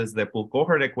equations, such as the pool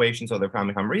cohort equations or the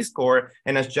Framingham risk score.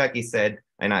 And as Jackie said,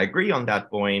 and I agree on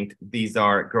that point, these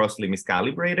are grossly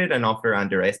miscalibrated and often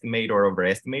underestimate or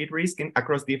overestimate risk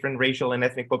across different racial and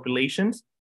ethnic populations.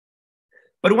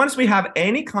 But once we have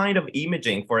any kind of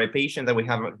imaging for a patient that we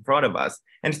have in front of us,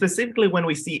 and specifically when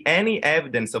we see any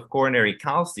evidence of coronary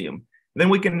calcium, then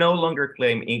we can no longer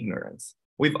claim ignorance.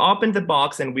 We've opened the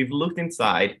box and we've looked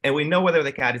inside and we know whether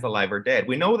the cat is alive or dead.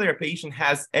 We know whether a patient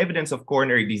has evidence of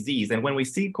coronary disease. And when we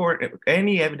see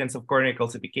any evidence of coronary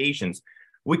calcifications,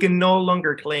 we can no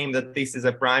longer claim that this is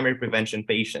a primary prevention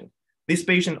patient. this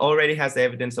patient already has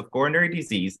evidence of coronary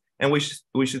disease, and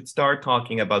we should start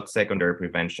talking about secondary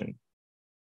prevention.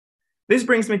 This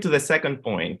brings me to the second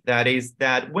point, that is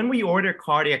that when we order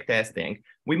cardiac testing,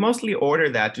 we mostly order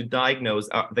that to diagnose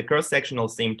the cross-sectional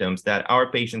symptoms that our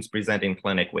patients present in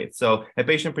clinic with. So a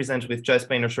patient presents with chest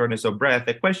pain or shortness of breath.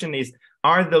 The question is,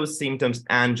 are those symptoms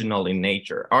anginal in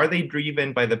nature? Are they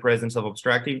driven by the presence of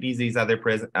obstructive disease? Are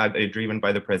they driven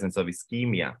by the presence of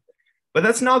ischemia? But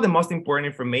that's not the most important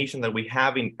information that we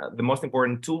have the most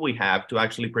important tool we have to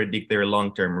actually predict their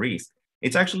long-term risk.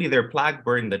 It's actually their plaque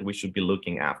burden that we should be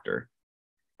looking after.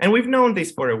 And we've known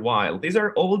this for a while. These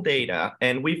are old data,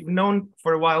 and we've known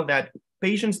for a while that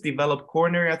patients develop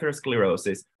coronary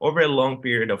atherosclerosis over a long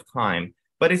period of time.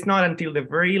 But it's not until the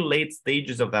very late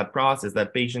stages of that process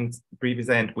that patients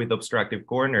present with obstructive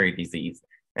coronary disease.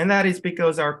 And that is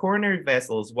because our coronary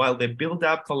vessels, while they build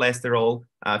up cholesterol,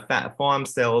 fat foam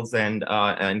cells, and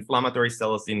inflammatory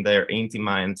cells in their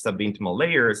intima and subintimal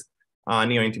layers,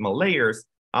 neointimal layers,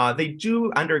 they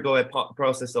do undergo a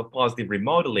process of positive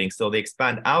remodeling. So they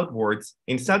expand outwards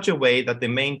in such a way that they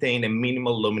maintain a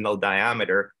minimal luminal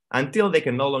diameter until they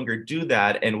can no longer do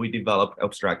that, and we develop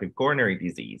obstructive coronary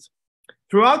disease.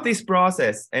 Throughout this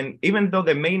process, and even though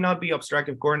there may not be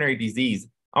obstructive coronary disease,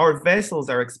 our vessels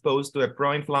are exposed to a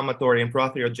pro-inflammatory and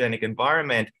pro-atherogenic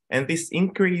environment, and this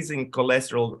increase in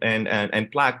cholesterol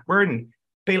and plaque burden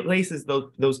places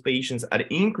those patients at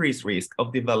increased risk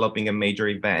of developing a major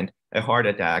event, a heart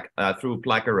attack, through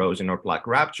plaque erosion or plaque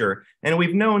rupture. And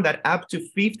we've known that up to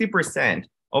 50%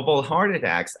 of all heart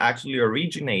attacks actually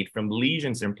originate from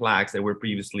lesions and plaques that were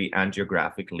previously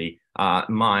angiographically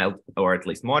mild or at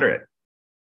least moderate.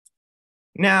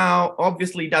 Now,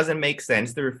 obviously, it doesn't make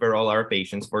sense to refer all our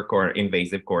patients for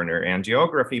invasive coronary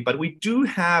angiography, but we do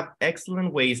have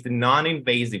excellent ways to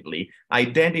non-invasively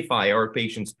identify our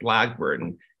patient's plaque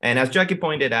burden. And as Jackie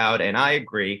pointed out, and I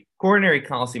agree, coronary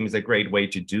calcium is a great way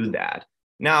to do that.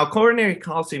 Now, coronary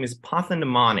calcium is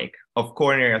pathognomonic of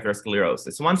coronary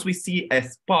atherosclerosis. Once we see a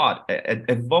spot,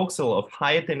 a voxel of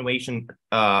high attenuation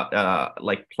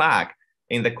like plaque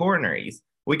in the coronaries,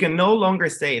 we can no longer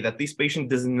say that this patient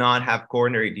does not have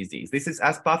coronary disease. This is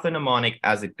as pathognomonic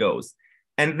as it goes.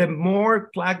 And the more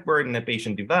plaque burden a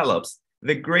patient develops,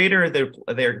 the greater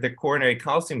their coronary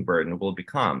calcium burden will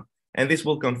become. And this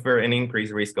will confer an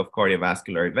increased risk of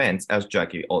cardiovascular events, as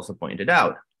Jackie also pointed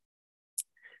out.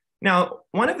 Now,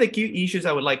 one of the key issues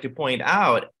I would like to point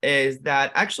out is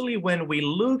that actually when we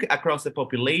look across the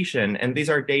population, and these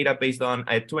are data based on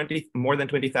a more than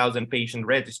 20,000 patient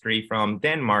registry from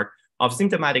Denmark, of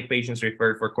symptomatic patients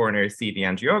referred for coronary CT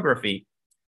angiography.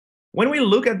 When we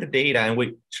look at the data and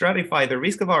we stratify the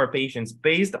risk of our patients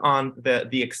based on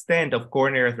the extent of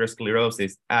coronary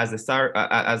atherosclerosis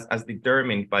as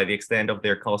determined by the extent of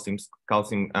their calcium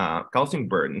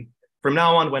burden, from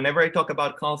now on, whenever I talk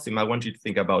about calcium, I want you to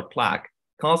think about plaque.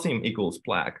 Calcium equals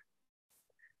plaque.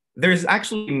 There's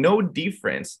actually no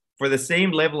difference for the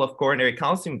same level of coronary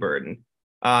calcium burden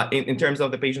in terms of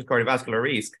the patient's cardiovascular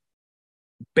risk,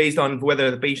 based on whether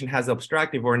the patient has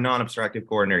obstructive or non-obstructive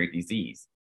coronary disease.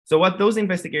 So what those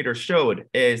investigators showed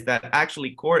is that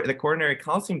actually the coronary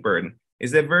calcium burden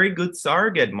is a very good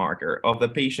surrogate marker of the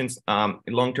patient's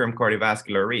long-term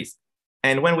cardiovascular risk.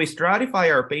 And when we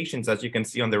stratify our patients, as you can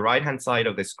see on the right-hand side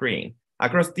of the screen,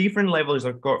 across different levels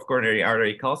of coronary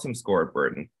artery calcium score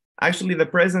burden, actually the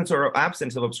presence or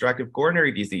absence of obstructive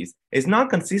coronary disease is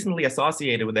not consistently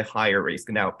associated with a higher risk.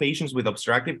 Now, patients with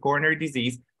obstructive coronary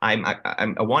disease, I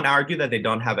won't argue that they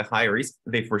don't have a higher risk.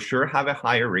 They for sure have a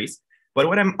higher risk. But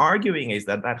what I'm arguing is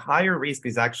that that higher risk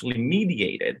is actually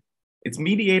mediated. It's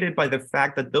mediated by the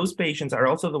fact that those patients are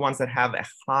also the ones that have a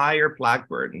higher plaque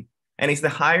burden. And it's the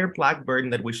higher plaque burden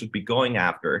that we should be going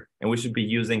after and we should be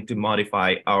using to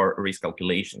modify our risk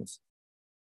calculations.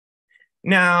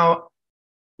 Now,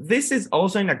 this is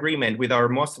also in agreement with our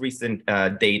most recent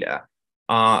data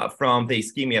from the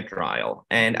ischemia trial.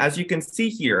 And as you can see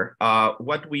here,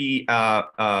 these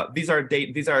are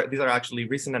actually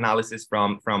recent analysis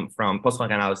from post hoc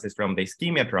analysis from the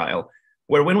ischemia trial,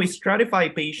 where when we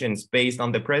stratify patients based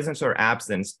on the presence or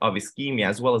absence of ischemia,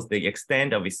 as well as the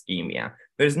extent of ischemia,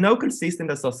 there's no consistent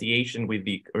association with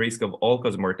the risk of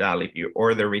all-cause mortality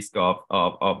or the risk of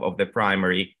the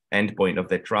primary endpoint of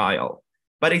the trial.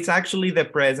 But it's actually the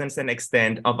presence and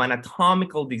extent of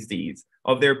anatomical disease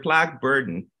of their plaque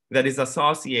burden that is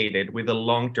associated with a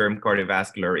long-term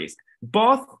cardiovascular risk.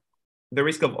 Both the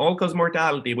risk of all-cause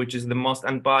mortality, which is the most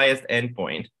unbiased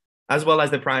endpoint, as well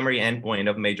as the primary endpoint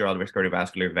of major adverse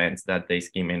cardiovascular events that the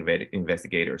ischemia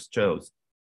investigators chose.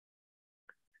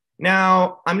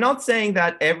 Now, I'm not saying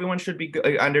that everyone should be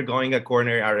undergoing a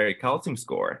coronary artery calcium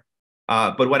score,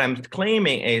 But what I'm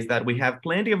claiming is that we have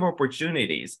plenty of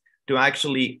opportunities to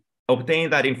actually obtain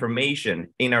that information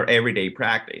in our everyday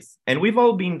practice. And we've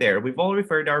all been there. We've all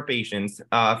referred our patients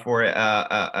for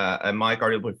a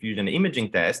myocardial perfusion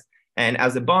imaging test. And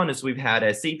as a bonus, we've had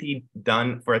a CT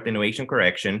done for attenuation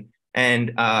correction.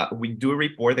 And we do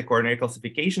report the coronary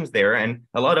calcifications there. And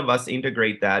a lot of us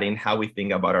integrate that in how we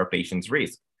think about our patient's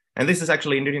risk. And this is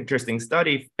actually an interesting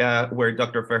study where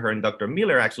Dr. Feher and Dr.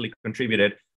 Miller actually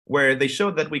contributed, where they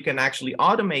showed that we can actually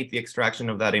automate the extraction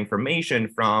of that information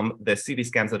from the CT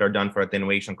scans that are done for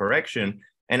attenuation correction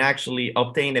and actually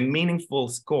obtain a meaningful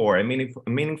score, a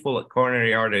meaningful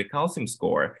coronary artery calcium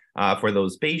score for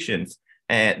those patients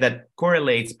that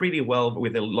correlates pretty well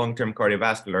with the long-term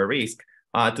cardiovascular risk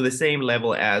to the same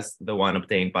level as the one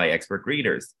obtained by expert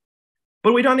readers.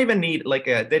 But we don't even need like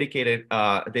a dedicated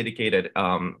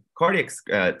cardiac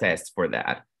test for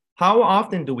that. How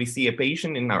often do we see a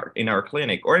patient in our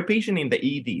clinic or a patient in the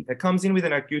ED that comes in with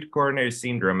an acute coronary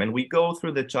syndrome, and we go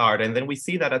through the chart and then we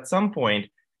see that at some point,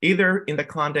 either in the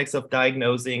context of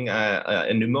diagnosing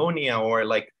a pneumonia or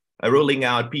like ruling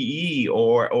out PE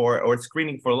or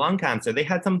screening for lung cancer, they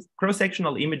had some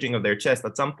cross-sectional imaging of their chest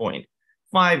at some point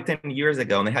 5-10 years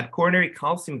ago, and they had coronary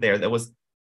calcium there that was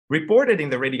reported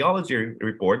in the radiology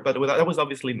report, but that was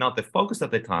obviously not the focus at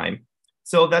the time.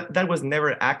 So that was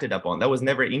never acted upon. That was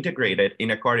never integrated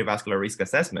in a cardiovascular risk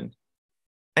assessment.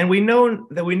 And we know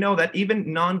that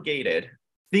even non-gated,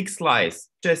 thick slice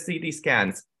chest CT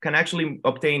scans can actually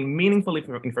obtain meaningful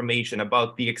information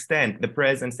about the extent, the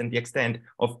presence and the extent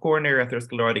of coronary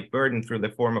atherosclerotic burden through the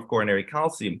form of coronary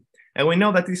calcium. And we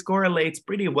know that this correlates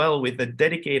pretty well with the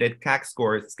dedicated CAC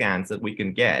score scans that we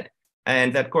can get.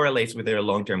 And that correlates with their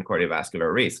long-term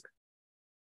cardiovascular risk.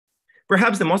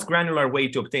 Perhaps the most granular way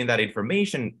to obtain that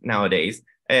information nowadays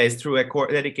is through a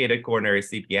dedicated coronary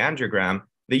CT angiogram,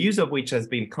 the use of which has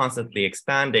been constantly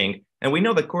expanding. And we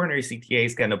know that coronary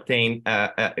CTAs can obtain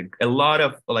a lot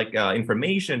of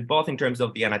information, both in terms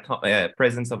of the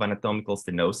presence of anatomical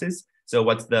stenosis. So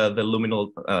what's the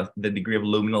degree of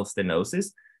luminal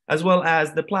stenosis, as well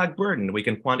as the plaque burden. We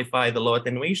can quantify the low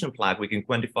attenuation plaque. We can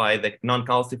quantify the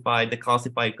non-calcified, the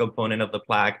calcified component of the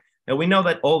plaque. And we know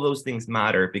that all those things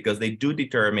matter because they do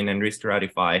determine and risk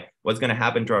stratify what's going to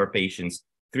happen to our patients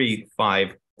 3,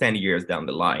 5, 10 years down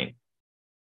the line.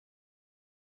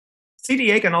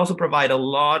 CTA can also provide a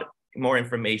lot more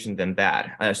information than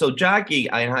that. So Jackie,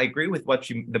 and I agree with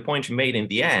the point she made in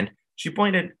the end. She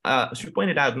pointed out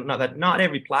that not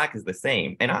every plaque is the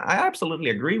same, and I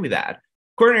absolutely agree with that.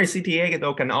 Coronary CTA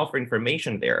though can offer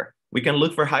information there. We can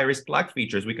look for high-risk plaque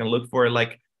features. We can look for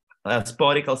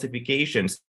spotty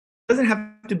calcifications. It doesn't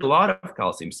have to be a lot of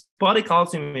calcium. Spotty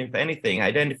calcium, if anything,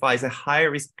 identifies a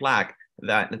higher risk plaque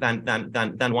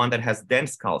than one that has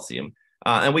dense calcium.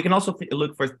 And we can also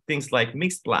look for things like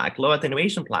mixed plaque, low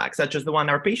attenuation plaque, such as the one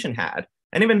our patient had.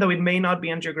 And even though it may not be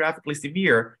angiographically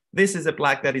severe, this is a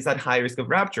plaque that is at high risk of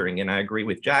rupturing, and I agree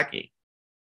with Jackie.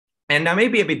 And I may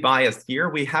be a bit biased here.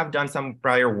 We have done some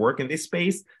prior work in this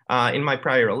space in my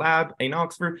prior lab in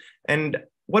Oxford. And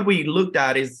what we looked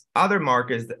at is other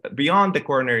markers beyond the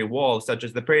coronary wall, such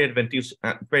as the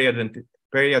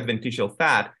periadventitial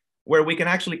fat, where we can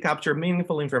actually capture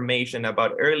meaningful information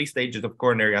about early stages of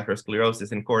coronary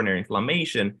atherosclerosis and coronary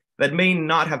inflammation that may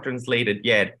not have translated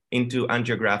yet into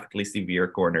angiographically severe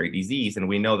coronary disease. And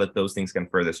we know that those things can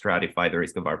further stratify the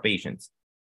risk of our patients.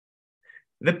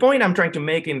 The point I'm trying to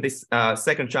make in this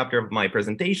second chapter of my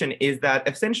presentation is that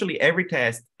essentially every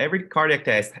cardiac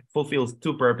test fulfills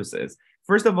two purposes.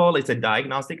 First of all, it's a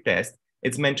diagnostic test.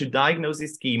 It's meant to diagnose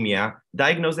ischemia,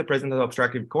 diagnose the presence of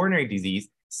obstructive coronary disease,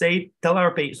 so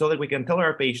that we can tell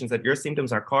our patients that your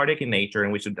symptoms are cardiac in nature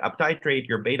and we should uptitrate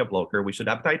your beta blocker, we should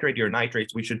uptitrate your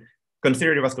nitrates, we should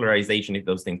consider revascularization if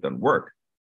those things don't work.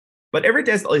 But every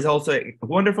test is also a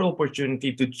wonderful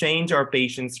opportunity to change our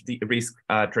patients' risk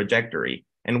trajectory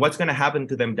and what's going to happen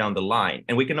to them down the line.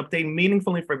 And we can obtain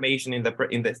meaningful information in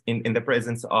the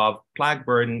presence of plaque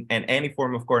burden and any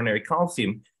form of coronary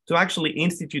calcium to actually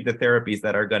institute the therapies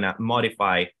that are going to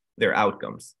modify their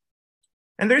outcomes.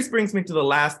 And this brings me to the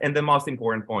last and the most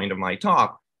important point of my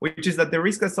talk, which is that the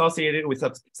risk associated with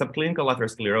subclinical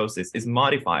atherosclerosis is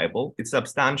modifiable, it's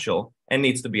substantial, and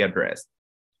needs to be addressed.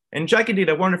 And Jackie did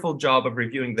a wonderful job of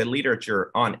reviewing the literature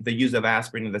on the use of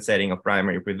aspirin in the setting of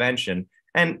primary prevention.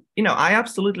 And, I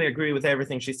absolutely agree with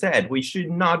everything she said. We should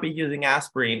not be using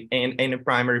aspirin in a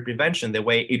primary prevention the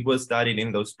way it was studied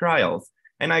in those trials.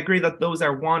 And I agree that those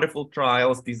are wonderful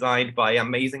trials designed by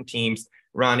amazing teams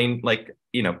running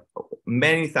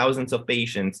many thousands of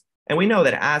patients. And we know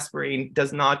that aspirin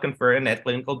does not confer a net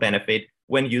clinical benefit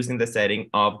when used in the setting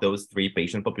of those three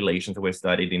patient populations that were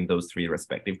studied in those three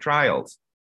respective trials.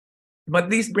 But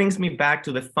this brings me back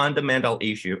to the fundamental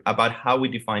issue about how we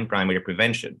define primary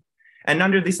prevention. And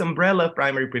under this umbrella of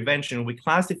primary prevention, we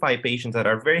classify patients that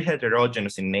are very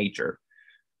heterogeneous in nature.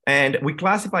 And we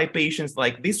classify patients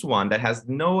like this one that has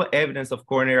no evidence of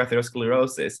coronary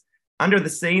atherosclerosis under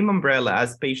the same umbrella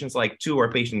as patients like 2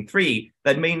 or patient 3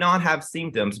 that may not have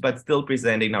symptoms but still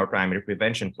present in our primary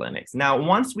prevention clinics. Now,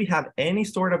 once we have any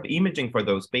sort of imaging for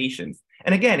those patients,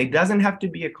 and again, it doesn't have to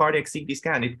be a cardiac CT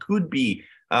scan, it could be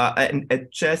a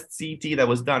chest CT that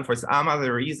was done for some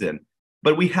other reason,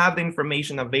 but we have the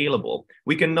information available.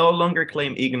 We can no longer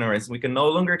claim ignorance. We can no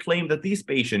longer claim that these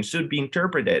patients should be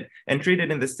interpreted and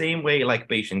treated in the same way like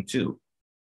patient 2.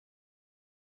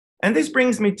 And this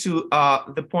brings me to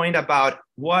the point about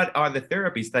what are the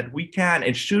therapies that we can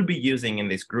and should be using in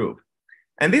this group.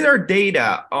 And these are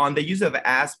data on the use of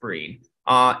aspirin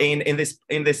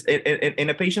in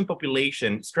a patient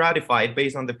population stratified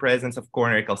based on the presence of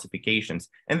coronary calcifications.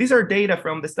 And these are data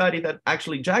from the study that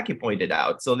actually Jackie pointed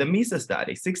out. So the MESA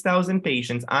study, 6,000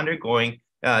 patients undergoing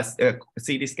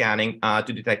CT scanning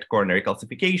to detect coronary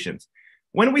calcifications.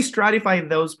 When we stratify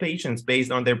those patients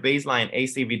based on their baseline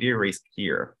ACVD risk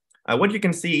here, what you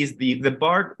can see is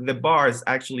the bars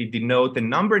actually denote the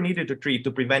number needed to treat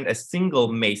to prevent a single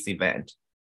MACE event.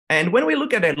 And when we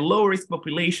look at a low-risk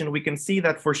population, we can see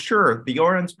that for sure, the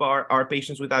orange bar are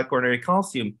patients without coronary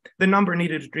calcium. The number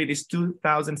needed to treat is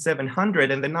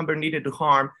 2,700, and the number needed to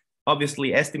harm,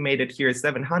 obviously estimated here, is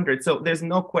 700. So there's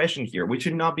no question here. We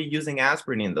should not be using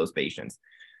aspirin in those patients.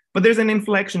 But there's an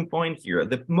inflection point here.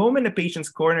 The moment a patient's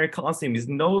coronary calcium is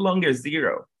no longer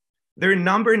 0, their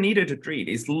number needed to treat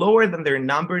is lower than their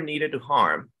number needed to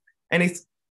harm. And it's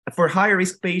for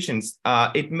high-risk patients,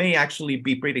 it may actually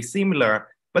be pretty similar.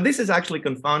 But this is actually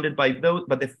confounded by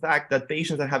the fact that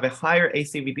patients that have a higher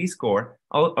ACVD score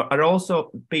are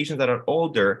also patients that are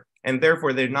older, and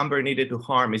therefore their number needed to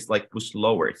harm is like pushed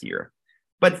lower here.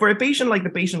 But for a patient like the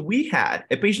patient we had,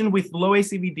 a patient with low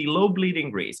ACVD, low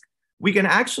bleeding risk, we can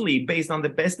actually, based on the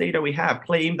best data we have,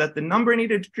 claim that the number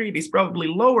needed to treat is probably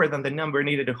lower than the number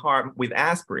needed to harm with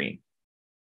aspirin.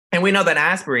 And we know that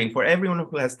aspirin, for everyone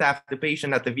who has staffed the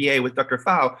patient at the VA with Dr.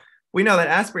 Pfau, we know that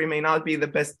aspirin may not be the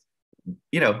best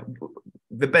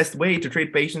the best way to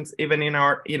treat patients, even in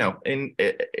our,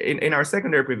 in our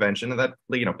secondary prevention, that,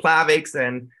 Plavix,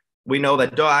 and we know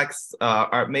that DOACs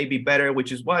are maybe better,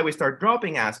 which is why we start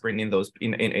dropping aspirin in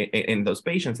those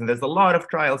patients. And there's a lot of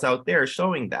trials out there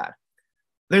showing that.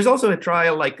 There's also a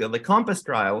trial like the COMPASS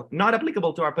trial, not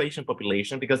applicable to our patient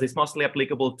population because it's mostly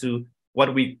applicable to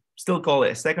what we still call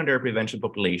a secondary prevention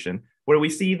population, where we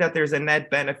see that there's a net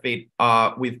benefit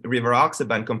with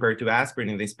rivaroxaban compared to aspirin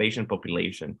in this patient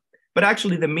population. But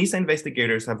actually, the MESA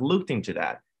investigators have looked into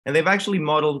that, and they've actually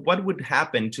modeled what would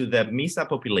happen to the MESA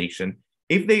population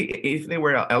if they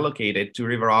were allocated to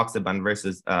rivaroxaban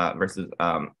versus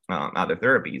other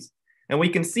therapies. And we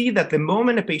can see that the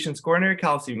moment a patient's coronary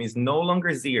calcium is no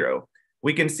longer 0,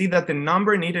 we can see that the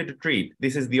number needed to treat,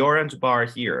 this is the orange bar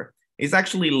here, is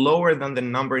actually lower than the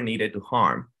number needed to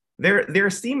harm. They're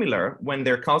similar when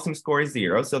their calcium score is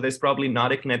 0, so there's probably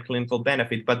not a net clinical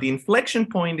benefit, but the inflection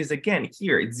point is again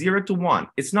here, it's 0 to 1.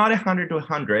 It's not 100 to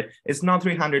 100, it's not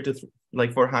 300 to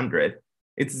 400,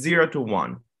 it's 0 to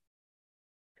 1.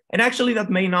 And actually that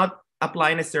may not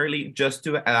apply necessarily just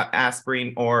to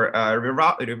aspirin or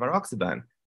rivaroxaban.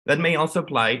 That may also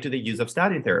apply to the use of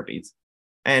statin therapies.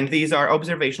 And these are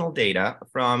observational data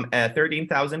from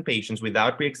 13,000 patients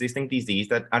without pre-existing disease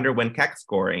that underwent CAC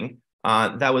scoring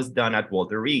that was done at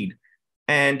Walter Reed.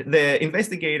 And the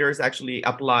investigators actually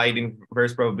applied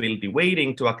inverse probability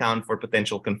weighting to account for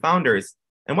potential confounders.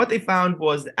 And what they found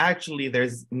was actually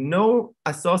there's no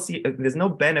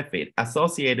benefit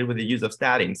associated with the use of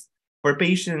statins for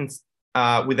patients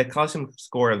with a calcium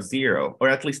score of 0, or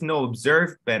at least no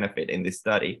observed benefit in this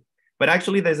study. But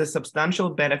actually, there's a substantial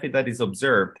benefit that is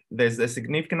observed. There's a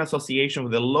significant association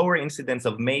with a lower incidence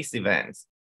of MACE events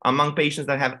among patients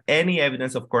that have any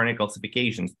evidence of coronary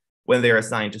calcifications when they're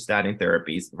assigned to statin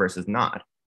therapies versus not.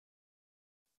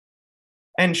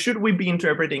 And should we be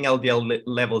interpreting LDL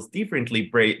levels differently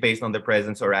based on the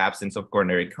presence or absence of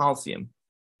coronary calcium?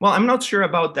 Well, I'm not sure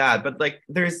about that, but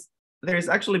there's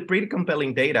actually pretty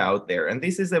compelling data out there. And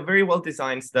this is a very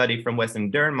well-designed study from Western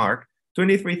Denmark,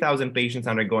 23,000 patients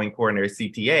undergoing coronary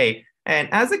CTA. And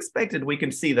as expected, we can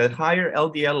see that higher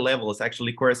LDL levels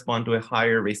actually correspond to a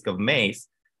higher risk of MACE.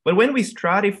 But when we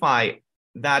stratify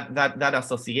that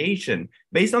association.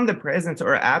 Based on the presence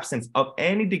or absence of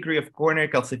any degree of coronary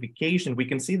calcification, we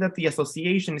can see that the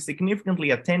association is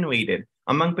significantly attenuated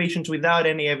among patients without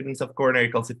any evidence of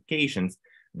coronary calcifications,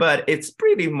 but it's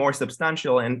pretty more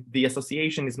substantial, and the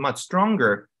association is much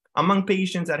stronger among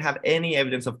patients that have any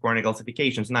evidence of coronary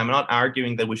calcifications. And I'm not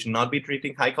arguing that we should not be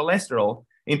treating high cholesterol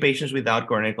in patients without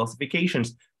coronary calcifications,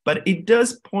 but it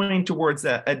does point towards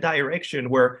a direction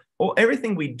where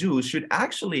everything we do should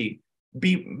actually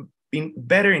be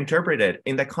better interpreted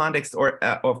in the context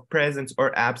of presence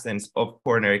or absence of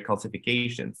coronary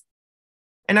calcifications.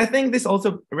 And I think this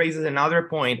also raises another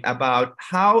point about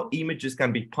how images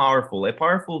can be powerful, a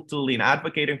powerful tool in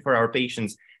advocating for our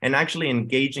patients and actually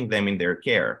engaging them in their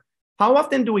care. How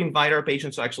often do we invite our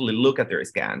patients to actually look at their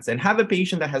scans and have a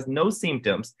patient that has no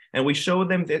symptoms, and we show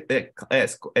them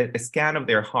a scan of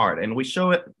their heart, and we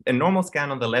show a normal scan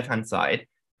on the left-hand side,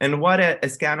 and what a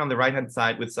scan on the right-hand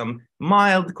side with some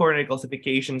mild coronary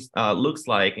calcifications looks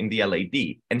like in the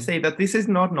LAD, and say that this is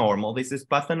not normal, this is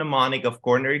pathognomonic of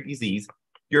coronary disease,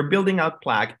 you're building out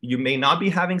plaque, you may not be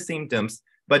having symptoms,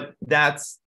 but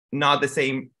that's not the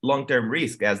same long-term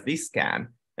risk as this scan.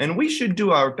 And we should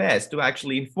do our best to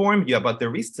actually inform you about the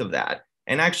risks of that,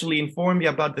 and actually inform you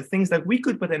about the things that we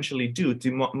could potentially do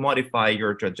to modify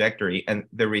your trajectory and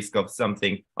the risk of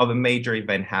something, of a major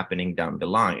event happening down the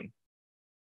line.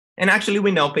 And actually,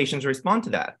 we know patients respond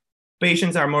to that.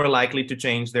 Patients are more likely to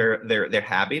change their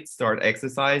habits, start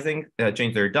exercising,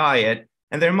 change their diet,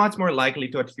 and they're much more likely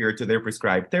to adhere to their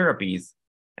prescribed therapies.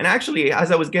 And actually,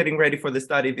 as I was getting ready for the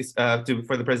study,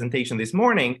 for the presentation this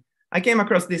morning, I came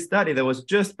across this study that was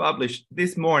just published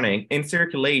this morning in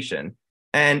Circulation.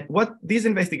 And what these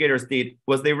investigators did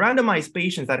was they randomized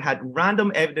patients that had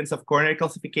random evidence of coronary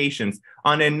calcifications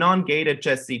on a non-gated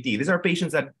chest CT. These are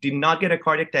patients that did not get a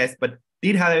cardiac test, but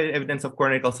did have evidence of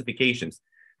coronary calcifications.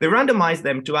 They randomized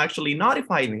them to actually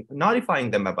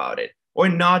notifying them about it or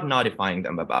not notifying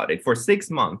them about it for 6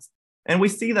 months. And we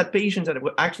see that patients that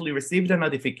actually received a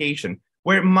notification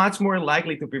were much more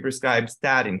likely to be prescribed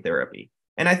statin therapy.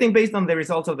 And I think based on the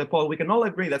results of the poll, we can all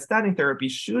agree that statin therapy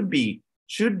should be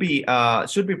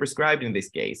prescribed in this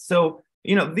case. So,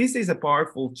 this is a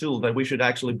powerful tool that we should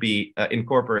actually be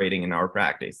incorporating in our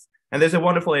practice. And there's a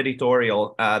wonderful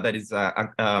editorial that is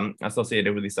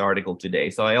associated with this article today.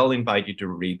 So I'll invite you to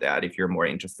read that if you're more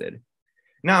interested.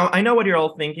 Now, I know what you're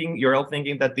all thinking. You're all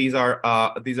thinking that these are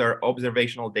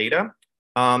observational data.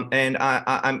 And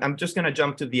I'm just going to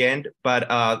jump to the end, but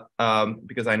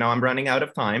because I know I'm running out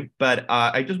of time, but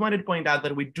I just wanted to point out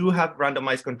that we do have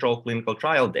randomized controlled clinical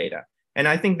trial data. And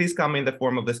I think these come in the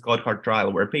form of the Scott-Hart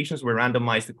trial, where patients were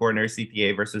randomized to coronary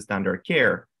CTA versus standard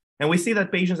care. And we see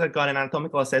that patients that got an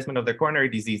anatomical assessment of their coronary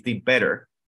disease did better.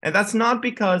 And that's not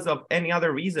because of any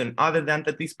other reason other than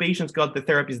that these patients got the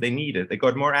therapies they needed. They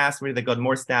got more aspirin, they got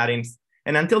more statins.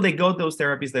 And until they got those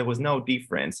therapies, there was no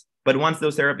difference. But once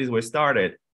those therapies were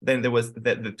started, then there was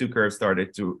the two curves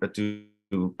started to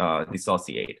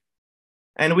dissociate.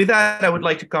 And with that, I would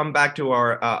like to come back to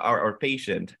our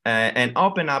patient and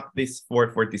open up this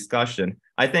for discussion.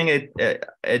 I think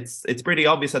it's pretty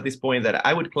obvious at this point that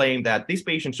I would claim that these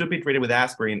patients should be treated with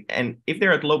aspirin. And if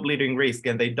they're at low bleeding risk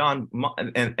and they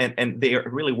are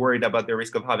really worried about the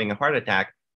risk of having a heart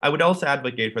attack, I would also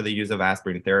advocate for the use of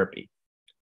aspirin therapy.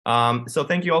 So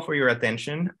thank you all for your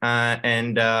attention,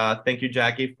 and thank you,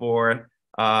 Jackie, for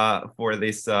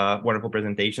this wonderful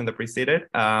presentation that preceded.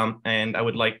 And I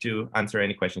would like to answer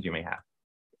any questions you may have.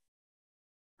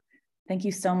 Thank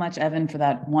you so much, Evan, for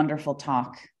that wonderful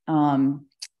talk.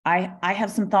 I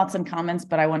have some thoughts and comments,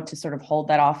 but I want to sort of hold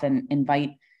that off and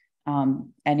invite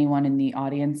anyone in the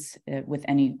audience with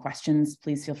any questions.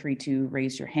 Please feel free to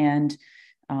raise your hand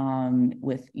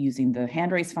with using the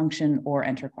hand raise function or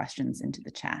enter questions into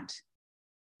the chat.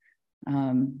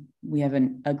 We have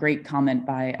a great comment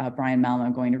by Brian Malma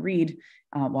I'm going to read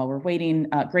while we're waiting.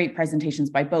 Great presentations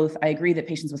by both. I agree that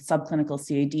patients with subclinical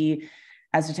CAD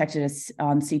as detected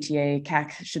on CTA,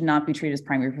 CAC should not be treated as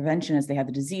primary prevention as they have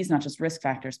the disease, not just risk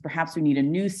factors. Perhaps we need a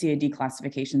new CAD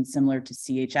classification similar to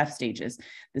CHF stages.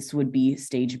 This would be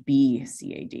stage B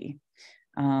CAD.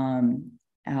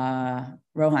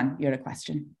 Rohan, you had a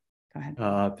question. Go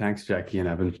ahead. Thanks, Jackie and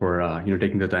Evan, for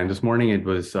taking the time this morning. It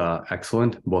was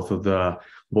excellent.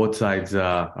 Both sides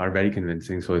are very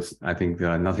convincing. So I think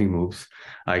nothing moves.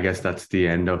 I guess that's the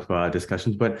end of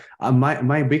discussions. But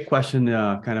my big question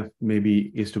kind of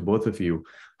maybe is to both of you.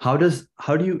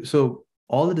 So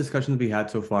all the discussions we had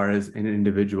so far is in an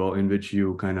individual in which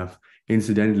you kind of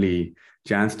incidentally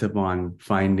chanced upon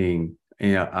finding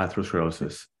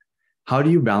atherosclerosis. How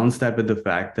do you balance that with the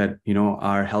fact that,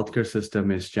 our healthcare system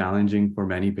is challenging for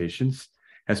many patients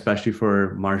especially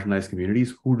for marginalized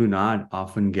communities who do not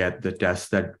often get the tests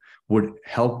that would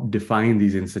help define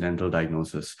these incidental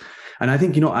diagnoses. And I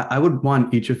think, I would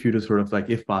want each of you to sort of, like,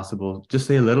 if possible, just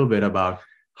say a little bit about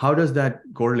how does that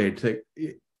correlate? Like,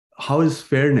 how does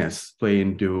fairness play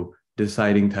into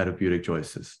deciding therapeutic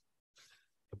choices?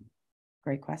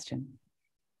 Great question.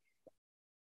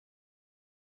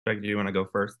 Greg, do you want to go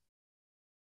first?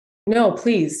 No,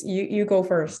 please, you go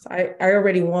first. I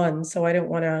already won, so I don't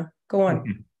want to go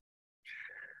on.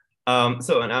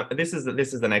 This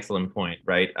is an excellent point,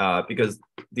 right? Because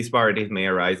disparities may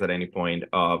arise at any point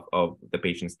of the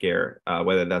patient's care,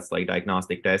 whether that's like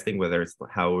diagnostic testing, whether it's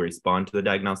how we respond to the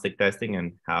diagnostic testing,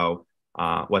 and how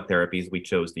what therapies we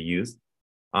chose to use.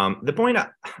 The point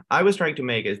I was trying to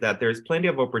make is that there's plenty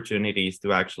of opportunities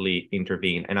to actually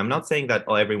intervene, and I'm not saying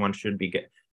that everyone should be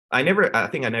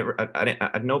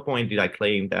at no point did I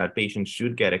claim that patients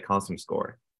should get a calcium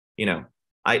score.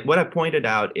 What I pointed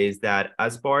out is that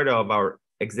as part of our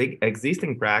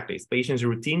existing practice, patients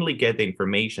routinely get the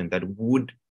information that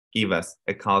would give us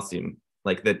a calcium,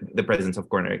 like the presence of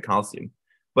coronary calcium,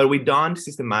 but we don't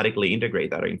systematically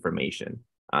integrate that information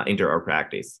into our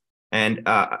practice. And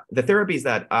the therapies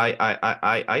that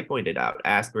I pointed out,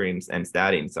 aspirins and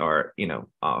statins, are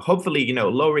hopefully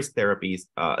low risk therapies,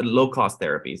 low cost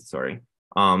therapies,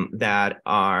 that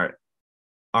are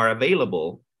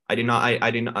available. I did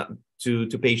not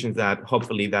to patients that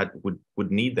hopefully that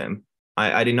would need them.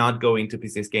 I did not go into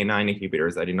PCSK9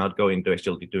 inhibitors. I did not go into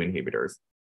SGLT2 inhibitors.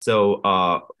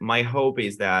 So my hope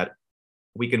is that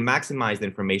we can maximize the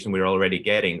information we're already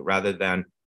getting rather than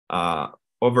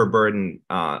overburden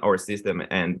our system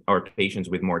and our patients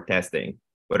with more testing,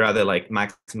 but rather like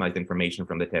maximize the information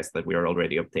from the tests that we are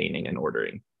already obtaining and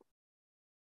ordering.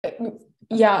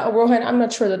 Yeah, Rohan, I'm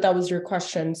not sure that was your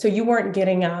question. So you weren't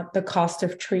getting at the cost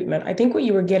of treatment. I think what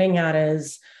you were getting at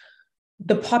is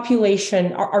the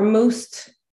population, our most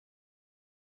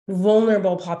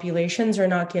vulnerable populations are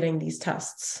not getting these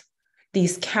tests,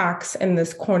 these CACs and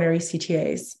this coronary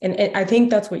CTAs. And I think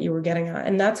that's what you were getting at.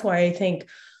 And that's why I think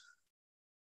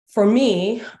for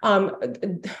me,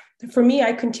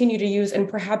 I continue to use, and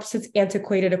perhaps it's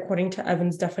antiquated according to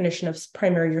Evan's definition of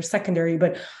primary or secondary,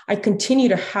 but I continue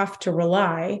to have to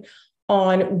rely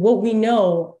on what we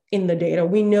know in the data.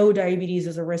 We know diabetes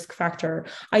is a risk factor.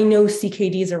 I know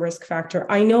CKD is a risk factor.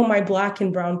 I know my Black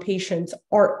and brown patients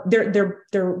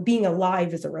they're being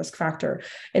alive is a risk factor.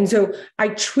 And so I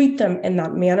treat them in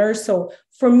that manner. So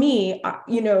for me,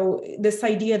 this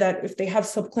idea that if they have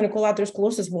subclinical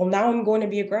atherosclerosis, well, now I'm going to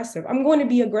be aggressive. I'm going to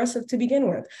be aggressive to begin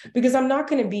with, because I'm not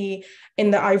going to be in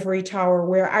the ivory tower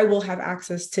where I will have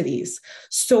access to these.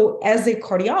 So as a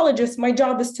cardiologist, my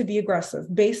job is to be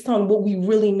aggressive based on what we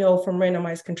really know from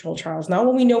randomized controlled trials, not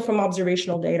what we know from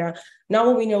observational data, not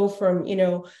what we know from,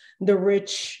 the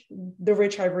rich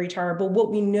ivory tower, but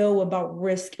what we know about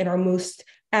risk in our most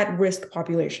at-risk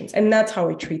populations. And that's how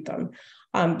I treat them.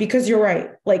 Because you're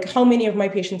right, like how many of my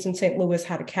patients in St. Louis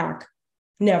had a CAC?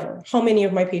 Never. How many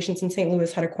of my patients in St.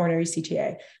 Louis had a coronary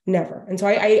CTA? Never. And so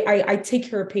I take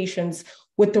care of patients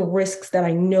with the risks that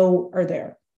I know are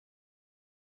there.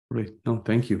 Great. No,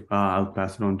 thank you. I'll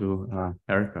pass it on to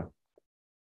Erica.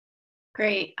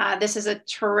 Great. This is a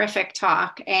terrific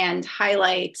talk and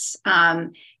highlights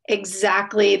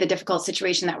exactly the difficult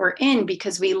situation that we're in,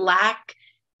 because we lack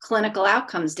clinical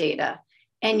outcomes data.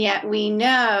 And yet we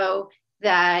know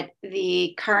that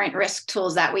the current risk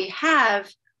tools that we have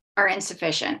are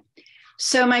insufficient.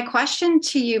 So my question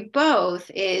to you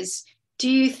both is, do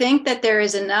you think that there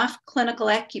is enough clinical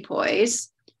equipoise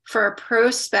for a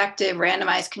prospective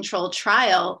randomized controlled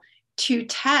trial to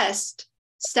test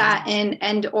statin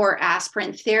and or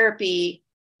aspirin therapy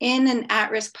in an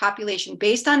at-risk population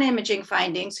based on imaging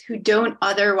findings who don't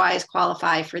otherwise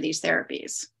qualify for these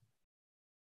therapies?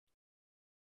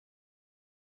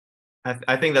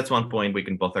 I think that's one point we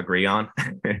can both agree on,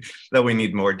 that we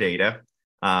need more data.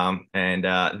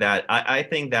 That I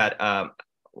think that,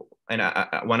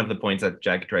 one of the points that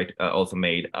Jack also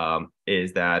made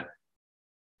is that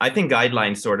I think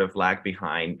guidelines sort of lag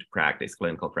behind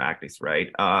clinical practice,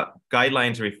 right?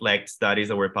 Guidelines reflect studies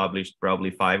that were published probably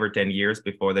 5 or 10 years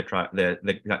before the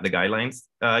guidelines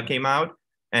came out.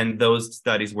 And those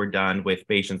studies were done with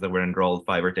patients that were enrolled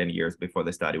 5 or 10 years before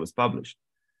the study was published.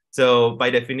 So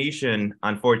by definition,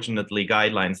 unfortunately,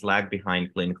 guidelines lag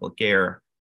behind clinical care,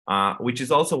 which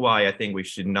is also why I think we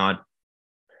should not,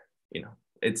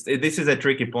 this is a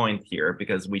tricky point here,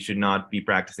 because we should not be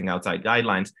practicing outside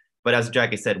guidelines. But as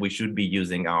Jackie said, we should be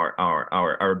using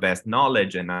our best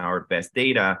knowledge and our best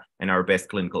data and our best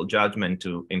clinical judgment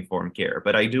to inform care.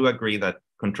 But I do agree that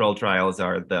controlled trials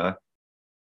are the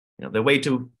way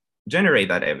to generate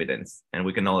that evidence, and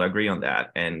we can all agree on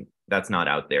that. And that's not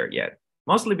out there yet,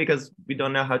 mostly because we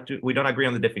don't agree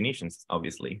on the definitions,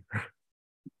 obviously.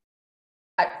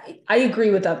 I agree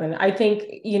with Evan. I think,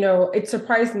 it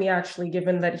surprised me actually,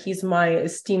 given that he's my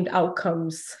esteemed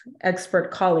outcomes expert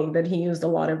colleague, that he used a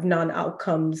lot of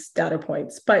non-outcomes data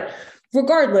points. But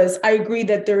regardless, I agree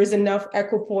that there is enough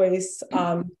equipoise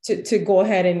to go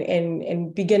ahead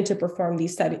and begin to perform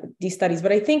these studies.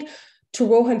 But I think to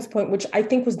Rohan's point, which I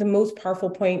think was the most powerful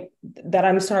point that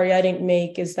I'm sorry I didn't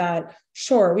make, is that,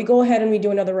 sure, we go ahead and we do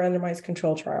another randomized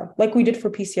control trial, like we did for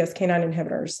PCSK9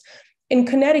 inhibitors. In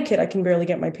Connecticut, I can barely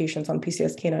get my patients on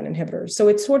PCSK9 inhibitors. So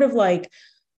it's sort of like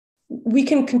we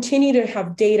can continue to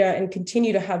have data and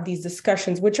continue to have these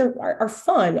discussions, which are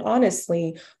fun,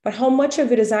 honestly, but how much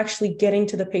of it is actually getting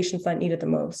to the patients that need it the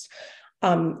most?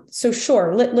 So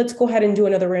sure, let's go ahead and do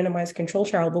another randomized control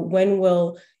trial, but when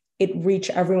will it reach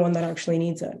everyone that actually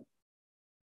needs it?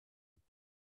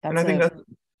 Go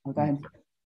ahead.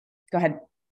 Go ahead.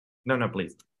 No,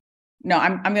 please. No,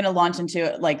 I'm going to launch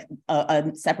into like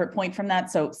a separate point from that.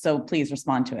 So please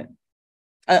respond to it.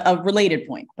 A related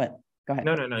point, but go ahead.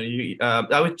 No.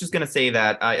 I was just going to say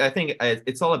that I think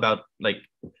it's all about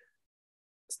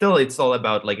it's all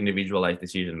about individualized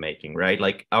decision making, right?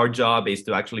 Like our job is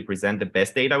to actually present the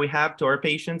best data we have to our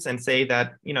patients and say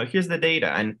that, here's the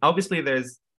data. And obviously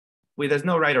there's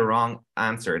no right or wrong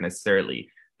answer necessarily,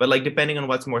 but depending on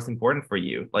what's most important for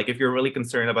you, if you're really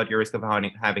concerned about your risk of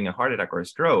having a heart attack or a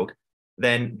stroke,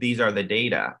 then these are the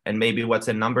data. And maybe what's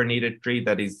a number needed to treat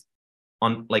that is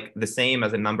on the same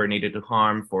as a number needed to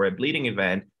harm for a bleeding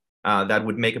event that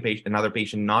would make another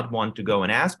patient not want to go on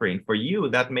aspirin. For you,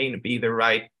 that may be the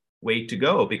right way to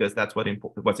go because that's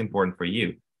what's important for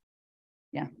you.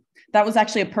 Yeah, that was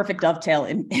actually a perfect dovetail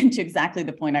into exactly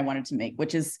the point I wanted to make,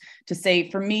 which is to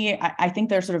say, for me, I think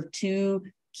there's sort of two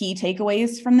key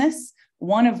takeaways from this.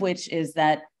 One of which is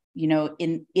that,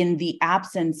 in the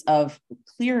absence of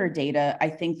clearer data, I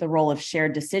think the role of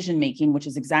shared decision-making, which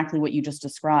is exactly what you just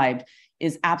described,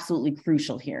 is absolutely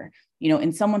crucial here.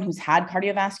 In someone who's had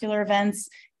cardiovascular events,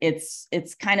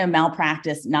 it's kind of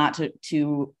malpractice not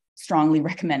to strongly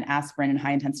recommend aspirin and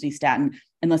high-intensity statin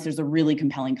unless there's a really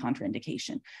compelling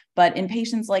contraindication. But in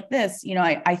patients like this,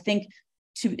 I think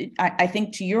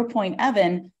to your point,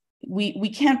 Evan, we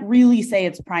can't really say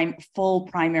it's full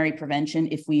primary prevention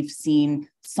if we've seen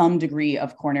some degree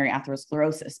of coronary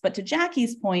atherosclerosis. But to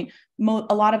Jackie's point,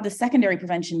 a lot of the secondary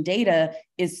prevention data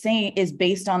is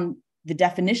based on the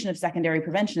definition of secondary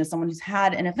prevention as someone who's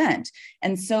had an event.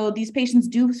 And so these patients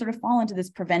do sort of fall into this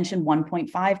prevention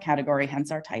 1.5 category, hence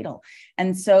our title.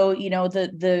 And so,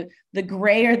 the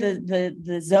grayer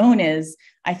the zone is,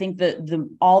 I think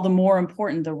all the more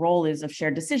important the role is of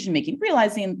shared decision-making,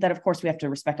 realizing that, of course, we have to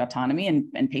respect autonomy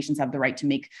and patients have the right to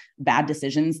make bad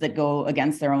decisions that go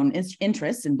against their own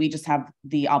interests. And we just have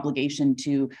the obligation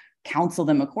to counsel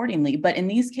them accordingly. But in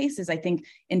these cases, I think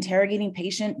interrogating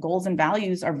patient goals and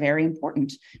values are very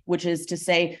important, which is to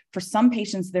say, for some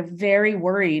patients, they're very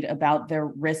worried about their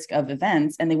risk of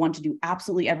events and they want to do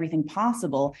absolutely everything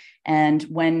possible. And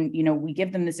when, we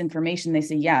give them this information, they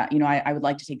say, yeah, I would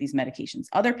like to take these medications.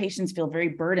 Other patients feel very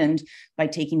burdened by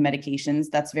taking medications.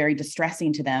 That's very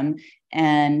distressing to them.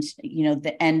 And,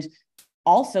 and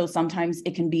also sometimes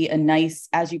it can be a nice,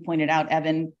 as you pointed out,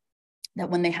 Evan, that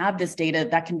when they have this data,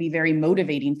 that can be very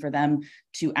motivating for them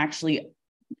to actually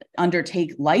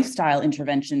undertake lifestyle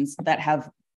interventions that have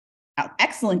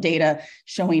excellent data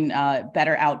showing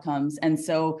better outcomes. And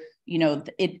so,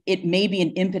 it may be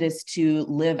an impetus to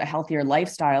live a healthier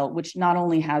lifestyle, which not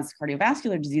only has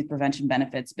cardiovascular disease prevention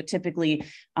benefits, but typically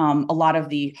a lot of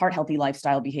the heart healthy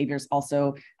lifestyle behaviors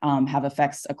also have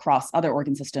effects across other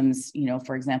organ systems.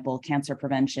 For example, cancer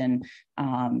prevention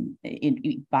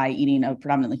by eating a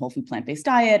predominantly whole food plant-based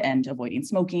diet and avoiding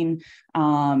smoking.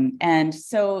 And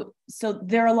so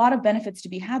there are a lot of benefits to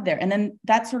be had there. And then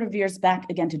that sort of veers back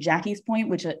again to Jackie's point,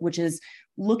 which is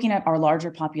looking at our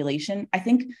larger population. I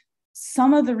think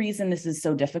some of the reason this is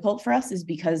so difficult for us is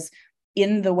because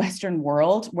in the Western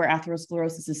world, where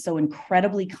atherosclerosis is so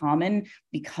incredibly common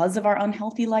because of our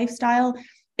unhealthy lifestyle,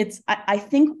 I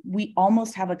think we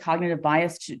almost have a cognitive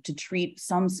bias to treat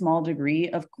some small degree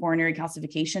of coronary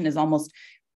calcification as almost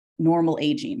normal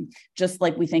aging, just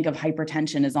like we think of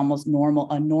hypertension as almost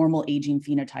a normal aging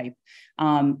phenotype.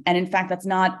 And in fact, that's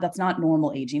not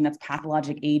normal aging, that's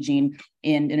pathologic aging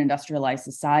in an industrialized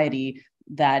society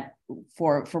that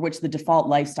for which the default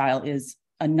lifestyle is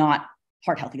a not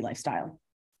heart healthy lifestyle.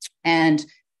 And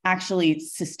actually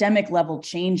systemic level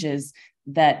changes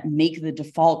that make the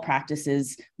default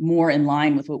practices more in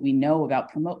line with what we know about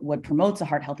what promotes a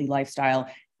heart healthy lifestyle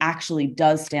actually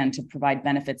does stand to provide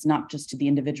benefits, not just to the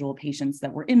individual patients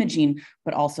that we're imaging,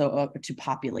 but also to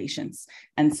populations.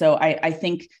 And so I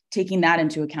think taking that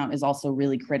into account is also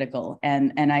really critical.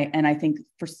 And I think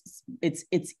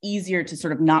it's easier to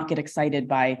sort of not get excited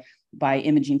by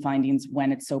imaging findings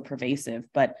when it's so pervasive.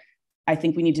 But I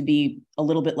think we need to be a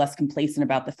little bit less complacent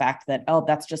about the fact that, oh,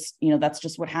 that's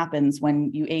just what happens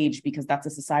when you age, because that's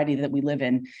a society that we live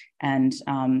in. And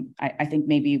I think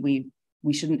maybe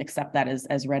we shouldn't accept that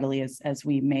as readily as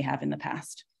we may have in the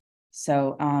past.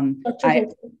 So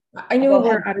I know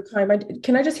we're out of time.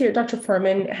 Can I just hear Dr.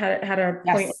 Furman had a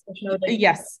point?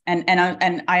 Yes.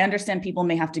 And I understand people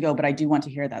may have to go, but I do want to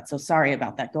hear that. So sorry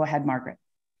about that. Go ahead, Margaret.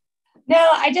 No,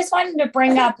 I just wanted to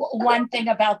bring up one thing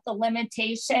about the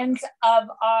limitations of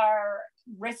our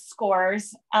risk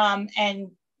scores.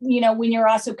 And, when you're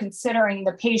also considering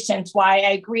the patients, why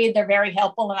I agree they're very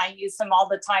helpful and I use them all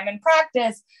the time in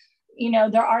practice.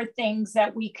 There are things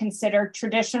that we consider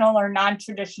traditional or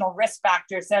non-traditional risk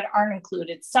factors that aren't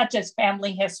included, such as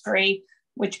family history,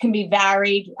 which can be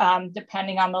varied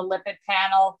depending on the lipid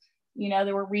panel.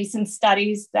 There were recent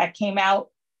studies that came out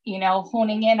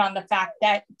honing in on the fact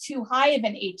that too high of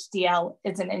an HDL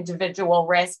is an individual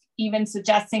risk, even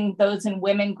suggesting those in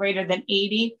women greater than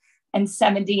 80 and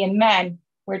 70 in men,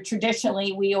 where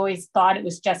traditionally we always thought it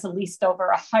was just at least over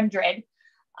 100.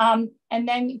 And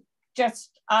then just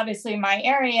obviously in my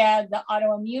area, the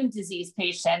autoimmune disease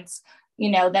patients,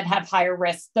 that have higher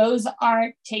risk, those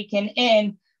aren't taken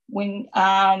in when,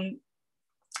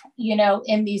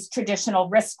 in these traditional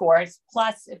risk scores.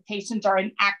 Plus, if patients are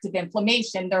in active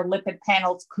inflammation, their lipid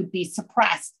panels could be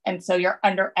suppressed. And so you're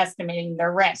underestimating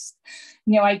their risk.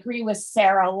 I agree with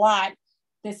Sarah a lot.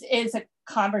 This is a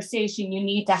conversation you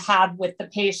need to have with the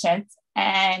patients.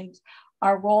 And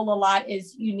our role a lot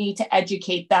is you need to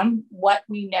educate them what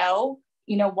we know,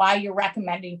 why you're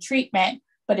recommending treatment,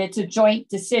 but it's a joint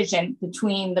decision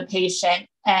between the patient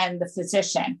and the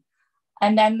physician.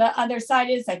 And then the other side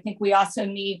is, I think we also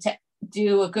need to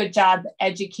do a good job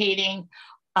educating,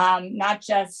 not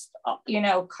just,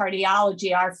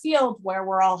 cardiology, our field, where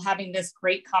we're all having this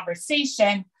great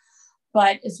conversation,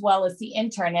 but as well as the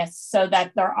internists, so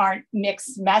that there aren't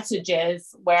mixed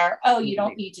messages where, oh, you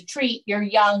don't need to treat, you're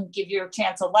young, give you a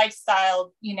chance of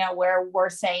lifestyle, where we're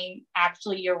saying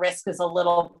actually your risk is a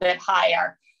little bit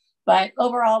higher. But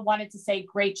overall, wanted to say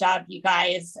great job, you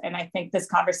guys. And I think this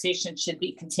conversation should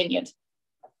be continued.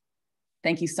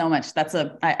 Thank you so much.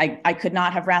 I could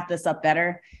not have wrapped this up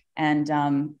better. And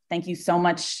thank you so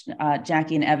much,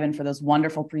 Jackie and Evan, for those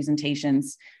wonderful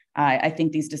presentations. I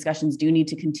think these discussions do need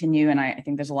to continue, and I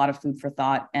think there's a lot of food for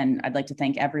thought. And I'd like to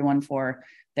thank everyone for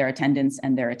their attendance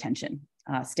and their attention.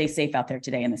 Stay safe out there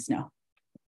today in the snow.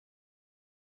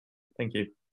 Thank you.